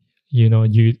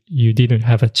 you didn't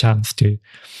have a chance to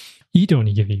eat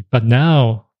onigiri. But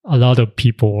now a lot of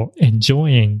people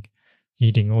enjoying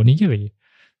eating onigiri.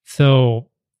 So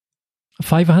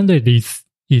 500 is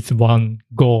one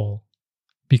goal,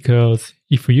 because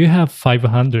if you have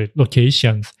 500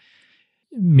 locations,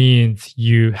 means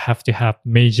you have to have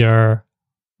major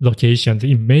locations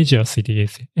in major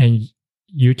cities, and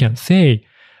you can say,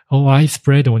 "Oh, I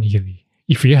spread onigiri."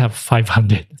 If you have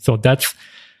 500, so that's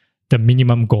the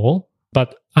minimum goal.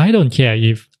 But I don't care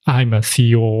if I'm a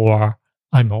CEO or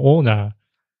I'm an owner.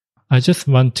 I just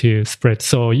want to spread.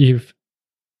 So if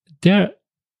there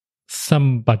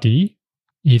somebody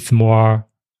is more,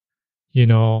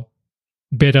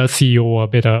 better CEO or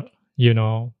better,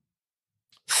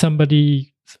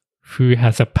 somebody who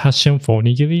has a passion for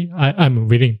onigiri, I'm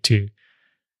willing to,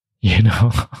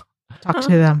 talk to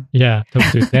them. Yeah,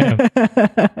 talk to them.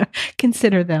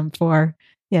 Consider them for,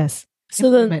 yes. So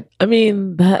then,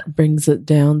 that brings it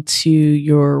down to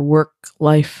your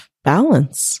work-life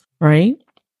balance, right?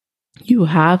 You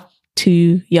have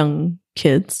 2 young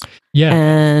kids. Yeah.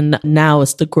 And now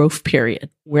it's the growth period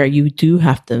where you do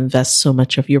have to invest so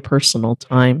much of your personal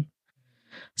time.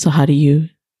 So how do you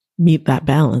meet that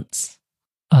balance?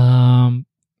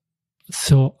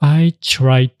 So I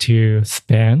try to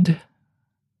spend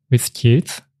with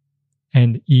kids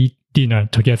and eat dinner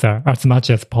together as much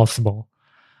as possible.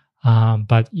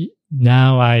 But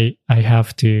now I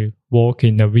have to work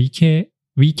in the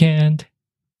weekend.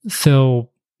 So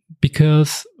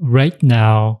because right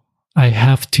now I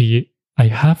have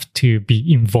to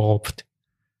be involved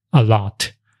a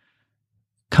lot.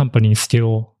 Company is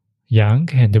still young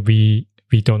and we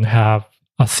don't have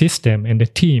a system and a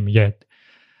team yet.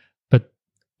 But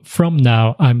from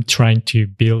now, I'm trying to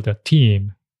build a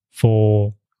team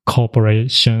for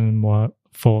cooperation or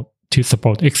to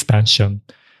support expansion.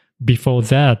 Before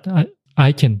that,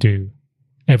 I can do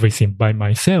everything by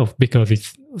myself because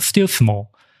it's still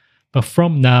small. But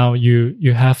from now,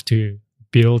 you have to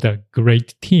build a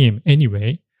great team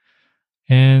anyway.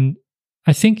 And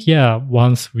I think,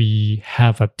 once we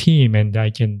have a team and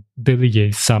I can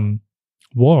delegate some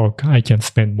work, I can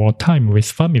spend more time with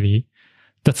family.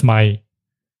 That's my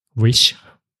wish.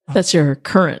 That's your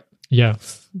current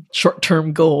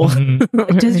short-term goal.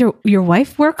 Mm-hmm. Does your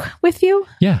wife work with you?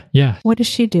 Yeah. What does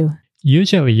she do?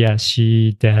 Usually,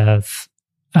 she does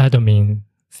admin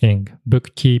thing,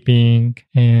 bookkeeping,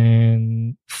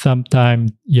 and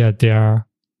sometimes, they are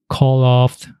call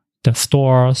off the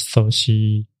store. So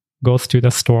she goes to the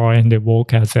store and they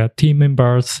work as a team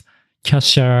members,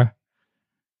 cashier.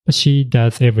 But she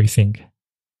does everything.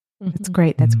 That's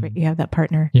great. That's great. You have that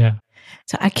partner. Yeah.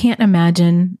 So I can't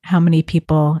imagine how many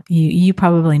people you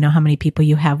probably know how many people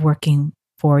you have working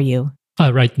for you.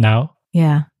 Right now,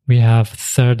 Yeah. we have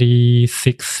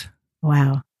 36.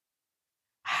 Wow.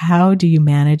 How do you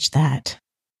manage that?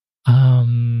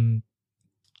 I'm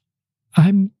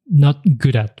not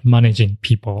good at managing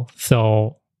people.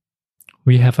 So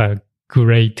we have a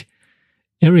great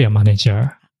area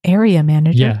manager. Area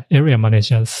manager? Yeah, area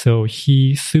manager. So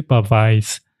he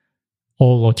supervises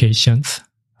all locations,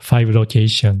 5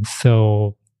 locations.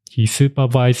 So he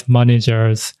supervises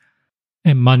managers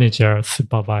and managers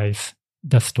supervise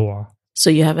the store. So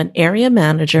you have an area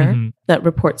manager that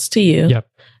reports to you. Yep.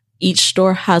 Each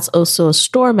store has also a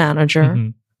store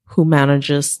manager who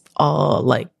manages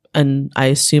and I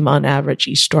assume on average,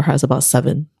 each store has about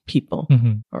 7 people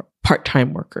or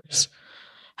part-time workers.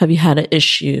 Have you had an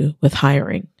issue with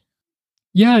hiring?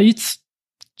 Yeah, it's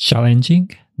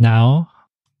challenging now.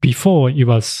 Before it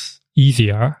was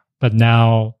easier, but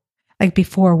now. Like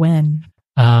before when?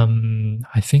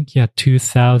 I think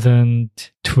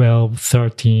 2012,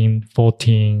 13,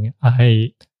 14,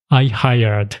 I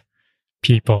hired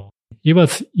people. It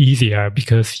was easier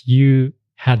because you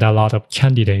had a lot of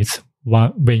candidates.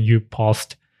 When you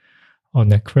post on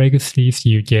the Craigslist,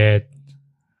 you get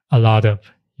a lot of,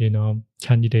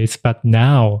 candidates. But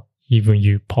now, even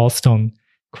you post on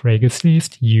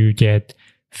Craigslist, you get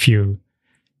few.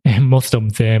 And most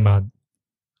of them are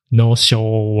no show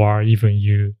or even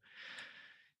you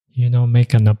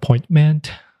make an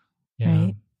appointment. Yeah.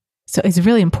 Right. So it's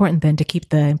really important then to keep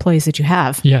the employees that you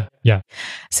have. Yeah.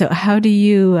 So how do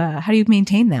you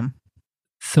maintain them?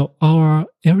 So our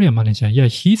area manager,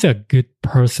 he's a good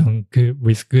person,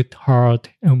 with good heart,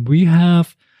 and we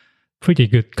have pretty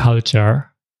good culture.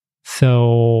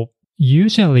 So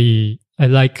usually I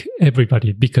like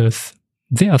everybody because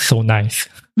they are so nice.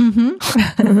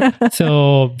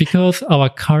 So because our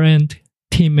current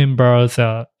team members,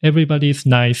 everybody is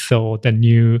nice. So the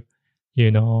new,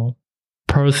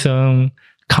 person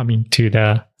coming to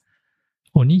the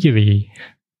onigiri,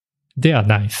 they are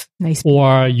nice. Nice.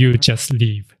 Or you just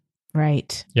leave.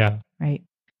 Right. Yeah. Right.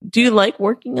 Do you like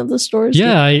working in the stores?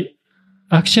 Yeah, I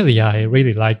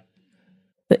really like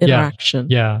the interaction.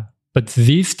 Yeah. But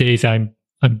these days I'm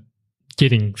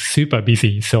getting super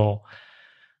busy. So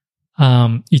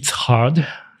it's hard.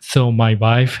 So my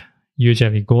wife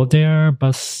usually go there,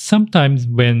 but sometimes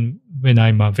when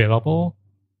I'm available,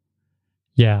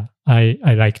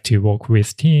 I like to work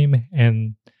with team.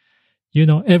 And,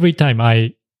 every time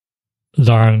I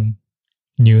learn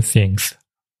new things,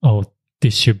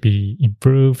 this should be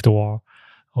improved, or,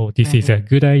 this is a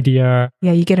good idea.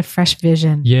 Yeah, you get a fresh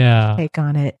vision. Yeah. Take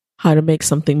on it. How to make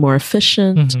something more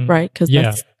efficient, right? Because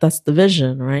that's the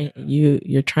vision, right?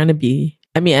 You're trying to be,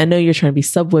 I know you're trying to be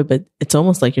Subway, but it's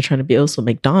almost like you're trying to be also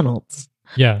McDonald's.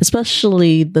 Yeah.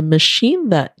 Especially the machine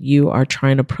that you are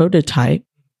trying to prototype,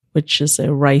 which is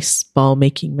a rice ball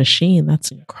making machine.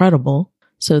 That's incredible.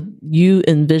 So you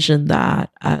envision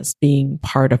that as being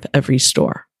part of every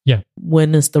store. Yeah.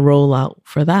 When is the rollout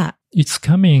for that? It's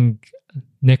coming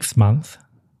next month.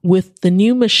 With the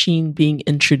new machine being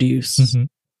introduced,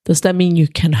 does that mean you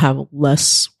can have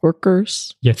less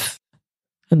workers? Yes.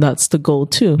 And that's the goal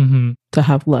too, to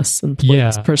have less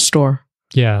employees per store.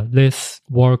 Yeah, less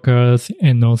workers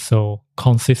and also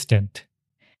consistent.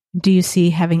 Do you see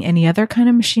having any other kind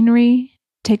of machinery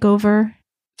take over?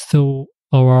 So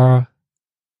our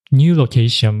new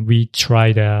location, we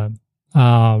tried a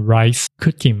rice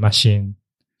cooking machine.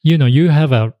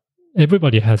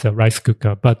 Everybody has a rice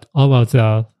cooker, but ours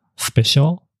are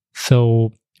special.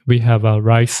 So we have a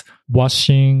rice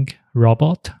washing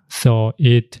robot. So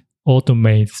it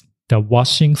automates the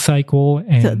washing cycle.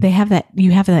 And so they have that.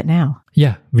 You have that now?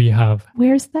 Yeah, we have.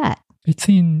 Where's that? It's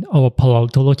in our Palo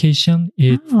Alto location.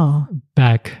 It's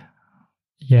back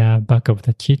of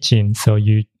the kitchen. So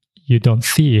you don't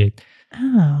see it.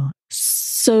 Oh.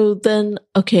 So then,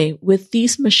 okay, with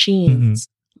these machines,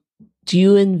 do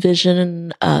you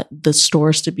envision the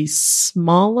stores to be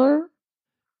smaller?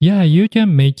 Yeah, you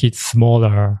can make it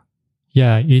smaller.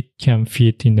 Yeah, it can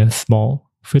fit in a small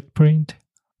footprint.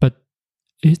 But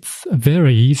it's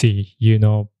very easy,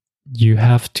 You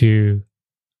have to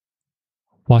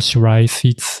wash rice.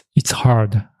 It's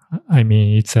hard. I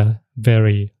mean, it's a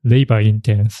very labor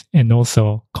intense and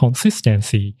also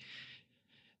consistency.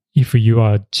 If you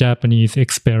are a Japanese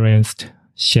experienced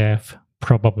chef,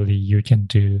 probably you can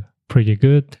do pretty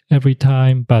good every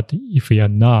time. But if you're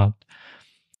not,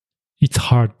 it's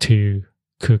hard to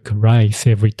cook rice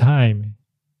every time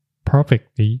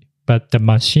perfectly. But the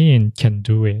machine can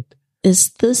do it.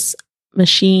 Is this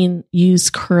machine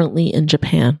used currently in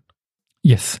Japan?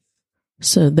 Yes.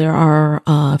 So there are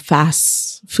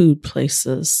fast food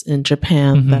places in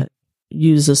Japan that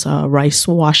uses a rice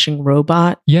washing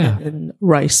robot and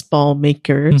rice ball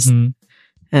makers.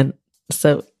 And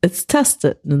so it's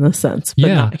tested in a sense, but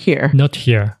not here. Not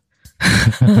here.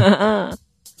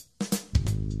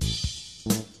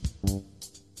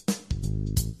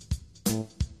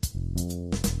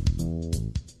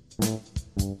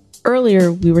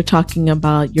 Earlier, we were talking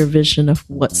about your vision of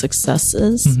what success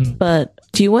is, but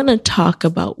do you want to talk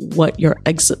about what your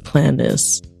exit plan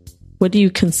is? What do you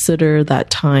consider that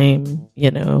time,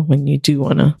 when you do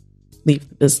want to leave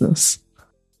the business?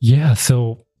 Yeah,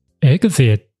 so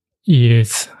exit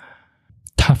is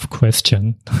tough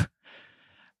question.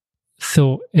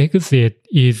 So exit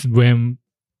is when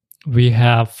we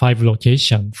have 5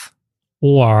 locations,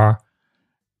 or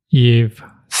if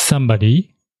somebody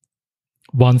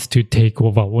wants to take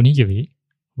over Onigiri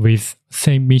with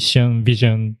same mission,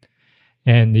 vision,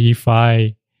 and if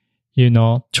I,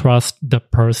 trust the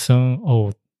person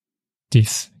or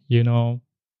this, the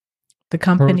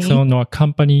company, person or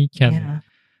company can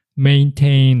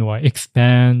maintain or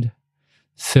expand.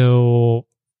 So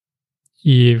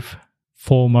if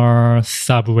former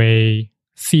Subway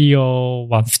CEO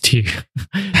wants to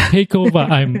take over,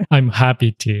 I'm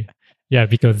happy to. Yeah,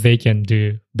 because they can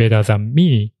do better than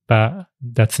me, but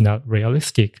that's not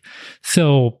realistic.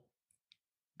 So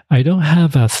I don't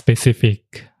have a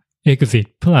specific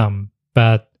exit plan,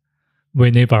 but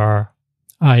whenever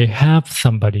I have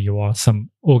somebody or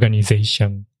some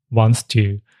organization wants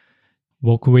to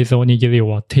work with Onigiri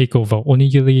or take over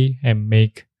Onigiri and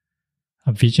make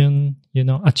a vision,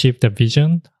 achieve the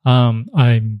vision,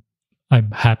 I'm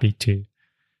happy to.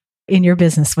 In your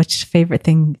business, what's your favorite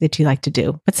thing that you like to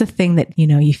do? What's the thing that,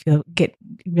 you get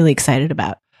really excited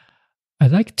about? I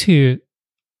like to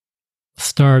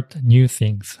start new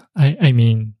things. I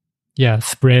mean,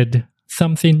 spread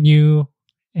something new.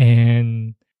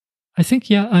 And I think,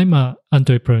 I'm an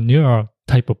entrepreneur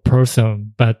type of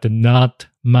person, but not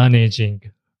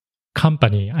managing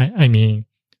company. I mean,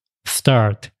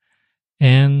 start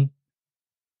and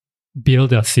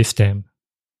build a system.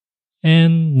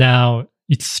 And now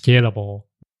it's scalable.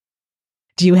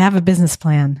 Do you have a business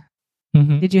plan?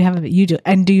 Did you have you do?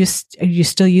 And do you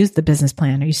still use the business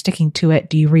plan? Are you sticking to it?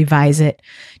 Do you revise it?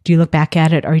 Do you look back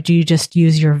at it, or do you just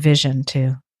use your vision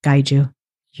to guide you?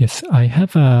 Yes, I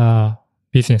have a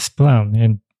business plan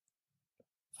and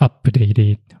update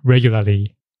it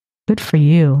regularly. Good for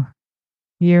you.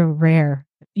 You're rare.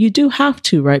 You do have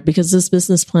to, right? Because this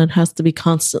business plan has to be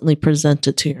constantly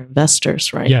presented to your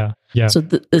investors, right? Yeah. So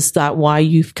is that why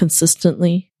you've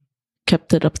consistently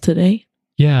kept it up to date?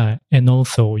 Yeah, and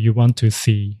also you want to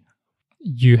see,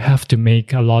 you have to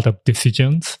make a lot of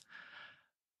decisions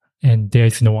and there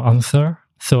is no answer.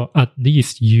 So at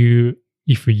least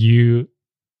if you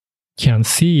can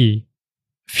see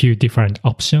few different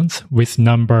options with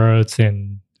numbers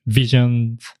and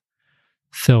visions,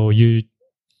 so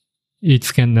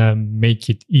it's gonna make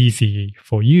it easy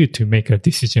for you to make a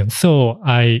decision. So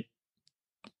I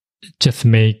just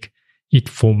make it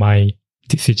for my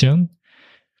decision.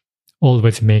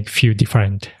 Always make few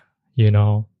different,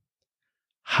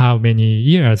 how many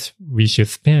years we should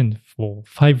spend for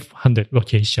 500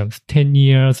 locations, 10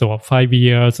 years or 5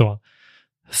 years or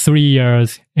 3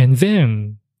 years. And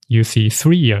then you see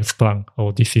 3 years plan.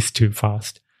 Oh, this is too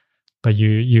fast. But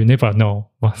you never know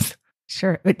once.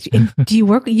 Sure. But do you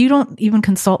work, you don't even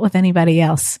consult with anybody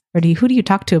else? Or who do you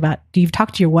talk to about, do you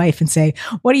talk to your wife and say,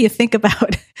 what do you think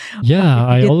about? Yeah,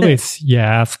 I always,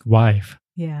 ask wife.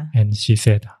 Yeah. And she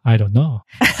said, I don't know.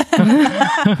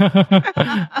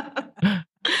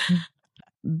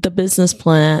 The business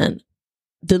plan,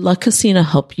 did La Cocina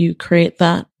help you create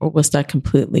that? Or was that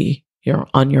completely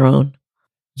on your own?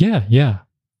 Yeah.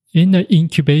 In the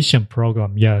incubation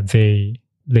program,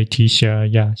 Leticia,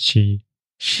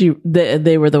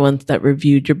 they were the ones that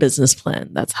reviewed your business plan.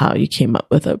 That's how you came up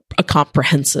with a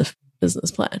comprehensive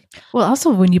business plan. Well,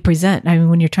 also when you present, I mean,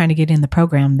 when you're trying to get in the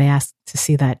program, they ask to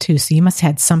see that too. So you must have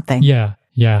had something. Yeah.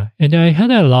 And I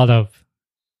had a lot of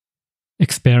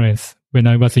experience when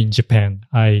I was in Japan.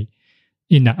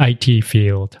 In the IT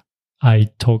field, I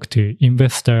talked to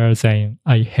investors and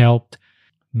I helped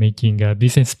making a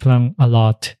business plan a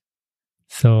lot.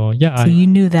 So So you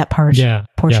knew that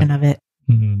portion of it.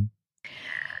 Mm-hmm.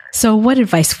 So what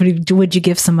advice would you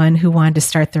give someone who wanted to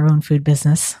start their own food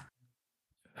business?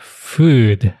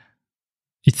 Food,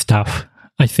 it's tough,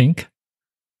 I think.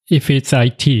 If it's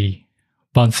IT,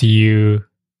 once you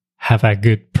have a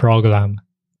good program,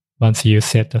 once you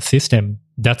set a system,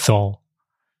 that's all.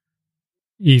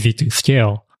 Easy to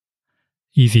scale,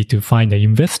 easy to find the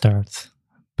investors.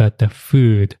 But the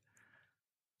food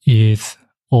is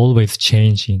always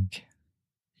changing.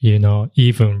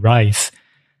 Even rice,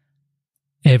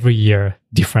 every year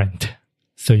different.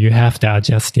 So you have to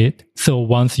adjust it. So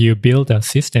once you build a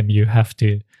system, you have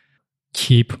to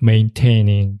keep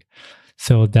maintaining.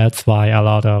 So that's why a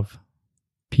lot of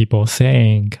people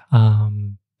saying,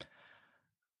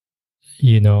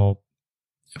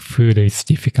 food is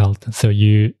difficult. So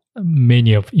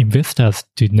many of investors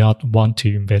do not want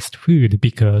to invest food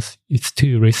because it's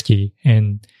too risky.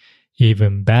 And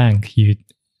even bank,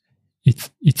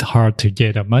 it's hard to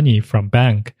get money from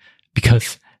bank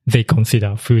because they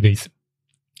consider food is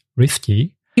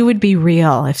risky. You would be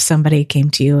real if somebody came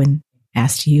to you and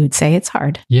asked you, would say it's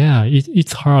hard. Yeah,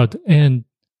 it's hard and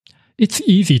it's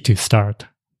easy to start,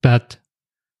 but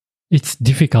it's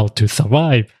difficult to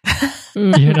survive.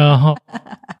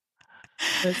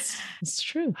 It's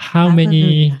true. How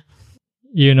many,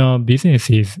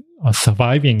 businesses are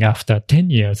surviving after 10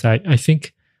 years? I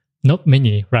think not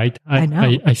many, right? I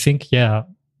know. I think,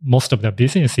 most of the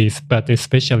businesses, but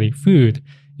especially food,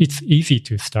 it's easy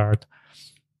to start,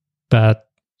 but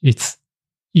it's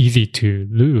easy to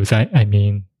lose. I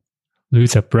mean,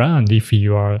 lose a brand if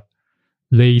you are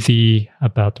lazy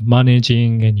about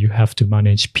managing and you have to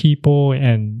manage people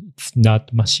and it's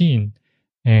not machine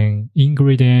and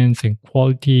ingredients and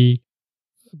quality.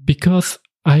 Because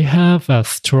I have a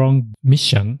strong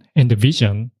mission and a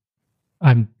vision,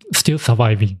 I'm still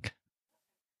surviving.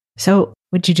 So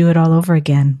would you do it all over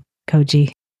again,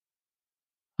 Koji?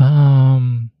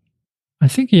 I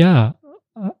think, I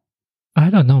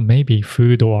don't know, maybe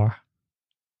food or,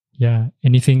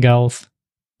 anything else.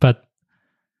 But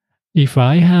if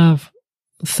I have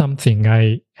something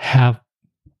I have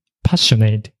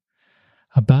passionate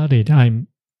about it, I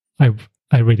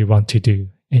really want to do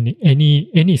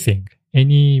anything,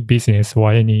 any business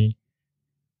or any,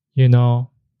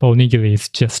 onigiri is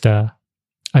just I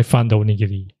found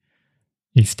onigiri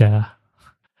is the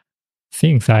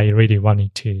things I really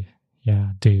wanted to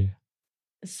do.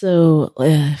 So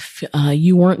if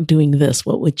you weren't doing this,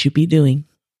 what would you be doing?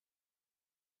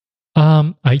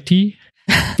 IT,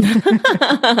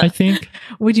 I think.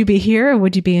 Would you be here or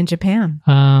would you be in Japan?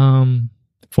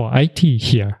 For IT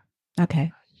here.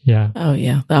 Okay. Yeah. Oh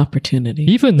yeah, the opportunity.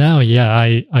 Even now,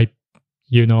 I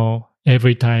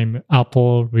every time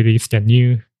Apple released a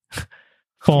new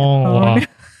phone or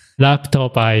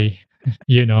laptop, I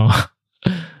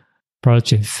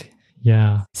purchase.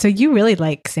 Yeah. So you really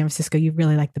like San Francisco. You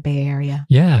really like the Bay Area.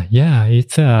 Yeah.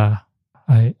 It's I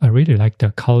really like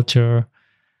the culture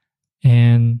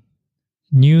and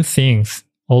new things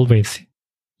always,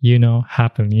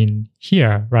 happen in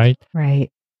here, right?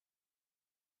 Right.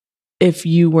 If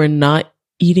you were not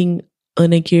eating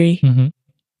onigiri,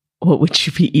 what would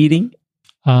you be eating?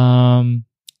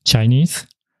 Chinese.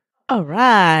 All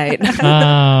right.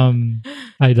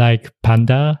 I like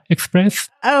Panda Express.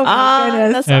 Oh my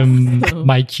goodness. Awesome.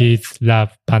 My kids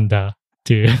love Panda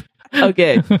too.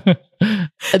 Okay.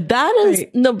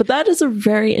 That is a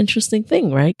very interesting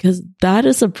thing, right? Because that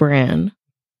is a brand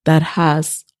that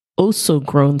has also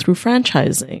grown through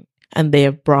franchising, and they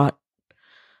have brought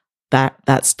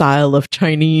that style of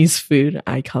Chinese food.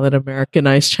 I call it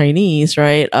Americanized Chinese,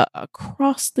 right?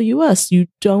 Across the US, you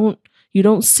don't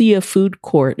see a food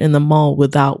court in the mall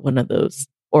without one of those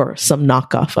or some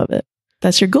knockoff of it.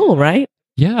 That's your goal, right?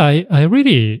 Yeah, I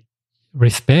really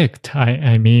respect.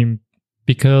 I mean,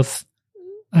 because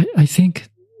I think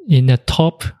in the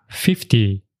top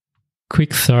 50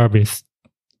 quick service,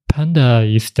 Panda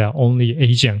is the only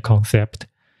Asian concept.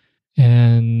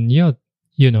 And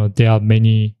there are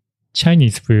many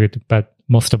Chinese food, but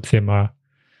most of them are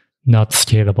not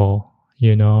scalable,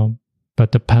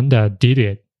 but the Panda did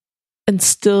it. And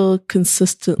still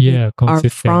consistently are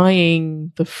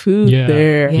frying the food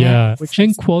there. Yeah.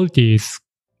 And quality is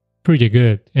pretty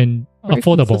good and very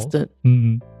affordable. Consistent.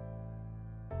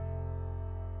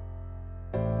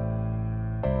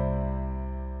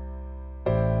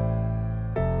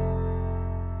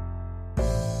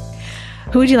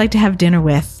 Who would you like to have dinner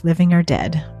with, living or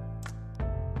dead?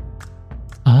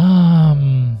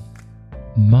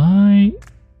 My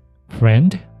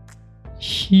friend,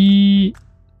 he's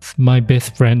my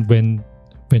best friend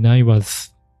when I was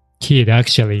kid,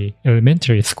 actually,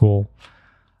 elementary school.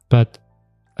 But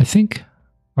I think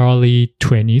early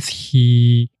 20s,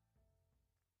 he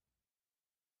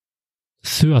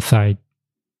suicide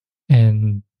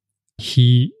and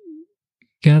he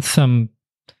got some,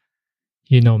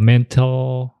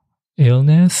 mental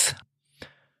illness.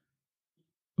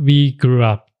 We grew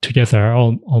up together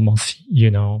almost,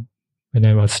 when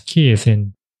I was kids.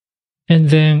 And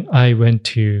then I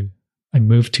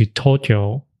moved to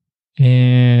Tokyo,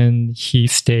 and he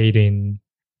stayed in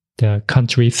the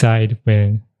countryside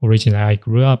when originally I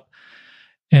grew up.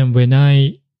 And when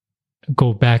I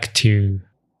go back to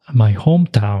my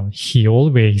hometown, he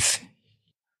always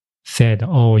said,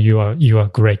 "Oh, you are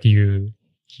great. You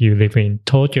live in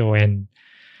Tokyo and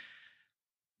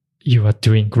you are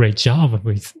doing great job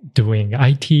with doing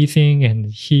IT thing." And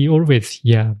he always,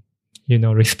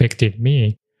 respected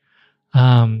me.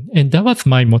 And that was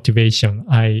my motivation.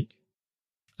 I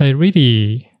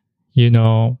really,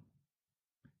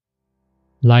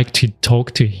 like to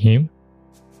talk to him.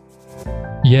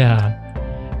 Yeah.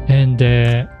 And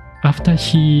after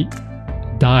he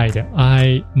died,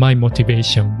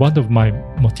 one of my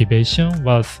motivation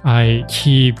was I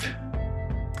keep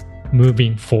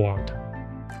moving forward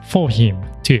for him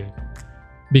too.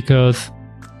 Because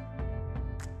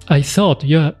I thought,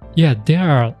 there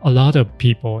are a lot of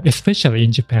people, especially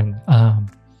in Japan,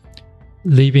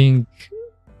 living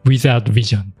without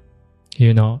vision.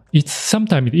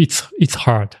 Sometimes it's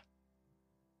hard.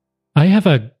 I have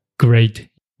a great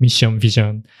mission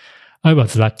vision. I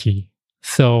was lucky.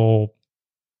 So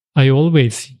I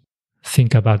always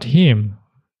think about him,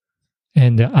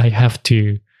 and I have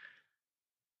to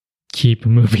keep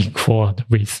moving forward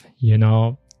with,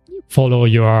 follow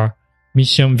your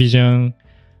mission vision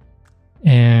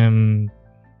and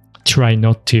try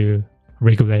not to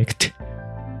regret.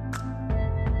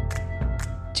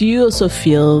 Do you also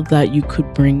feel that you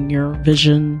could bring your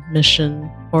vision, mission,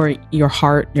 or your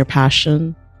heart, your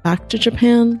passion back to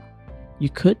Japan? You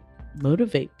could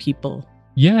motivate people.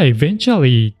 Yeah,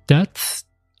 eventually that's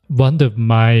one of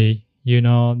my,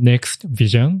 next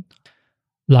vision.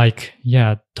 Like,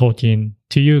 talking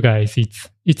to you guys,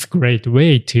 it's great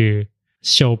way to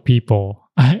show people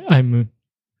I'm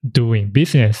doing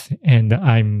business and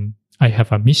I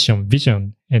have a mission,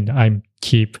 vision, and I'm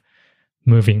keep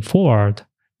moving forward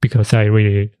because I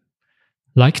really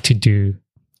like to do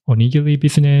onigiri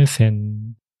business,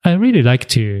 and I really like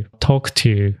to talk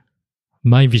to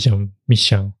my vision,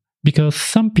 mission, because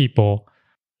some people,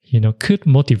 could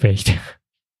motivate.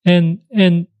 And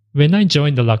when I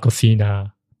joined the La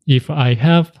Cocina, if I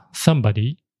have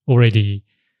somebody already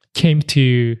came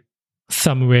to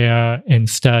somewhere and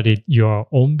started your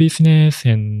own business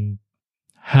and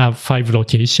have 5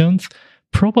 locations,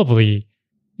 probably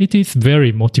it is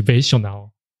very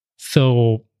motivational.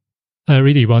 So I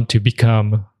really want to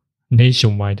become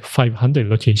nationwide 500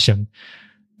 location.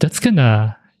 That's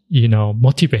gonna,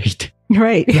 motivate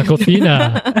right La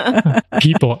Cocina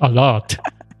people a lot.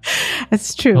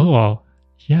 That's true. Oh,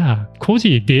 yeah.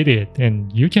 Koji did it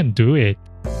and you can do it.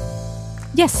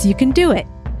 Yes, you can do it.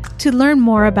 To learn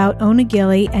more about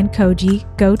Onigili and Koji,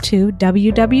 go to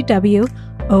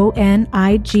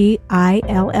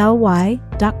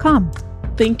www.onigilly.com.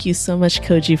 Thank you so much,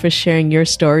 Koji, for sharing your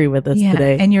story with us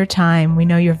today. And your time. We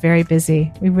know you're very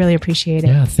busy. We really appreciate it.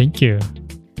 Yeah, thank you.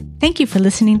 Thank you for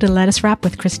listening to Let Us Wrap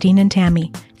with Christine and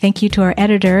Tammy. Thank you to our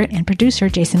editor and producer,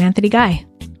 Jason Anthony Guy.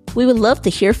 We would love to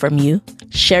hear from you.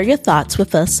 Share your thoughts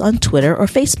with us on Twitter or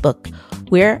Facebook,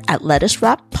 We're at Lettuce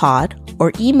Wrap Pod,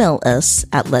 or email us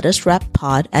at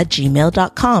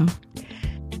lettucewrappod@gmail.com.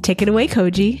 Take it away,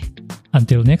 Koji.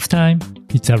 Until next time,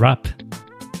 it's a wrap.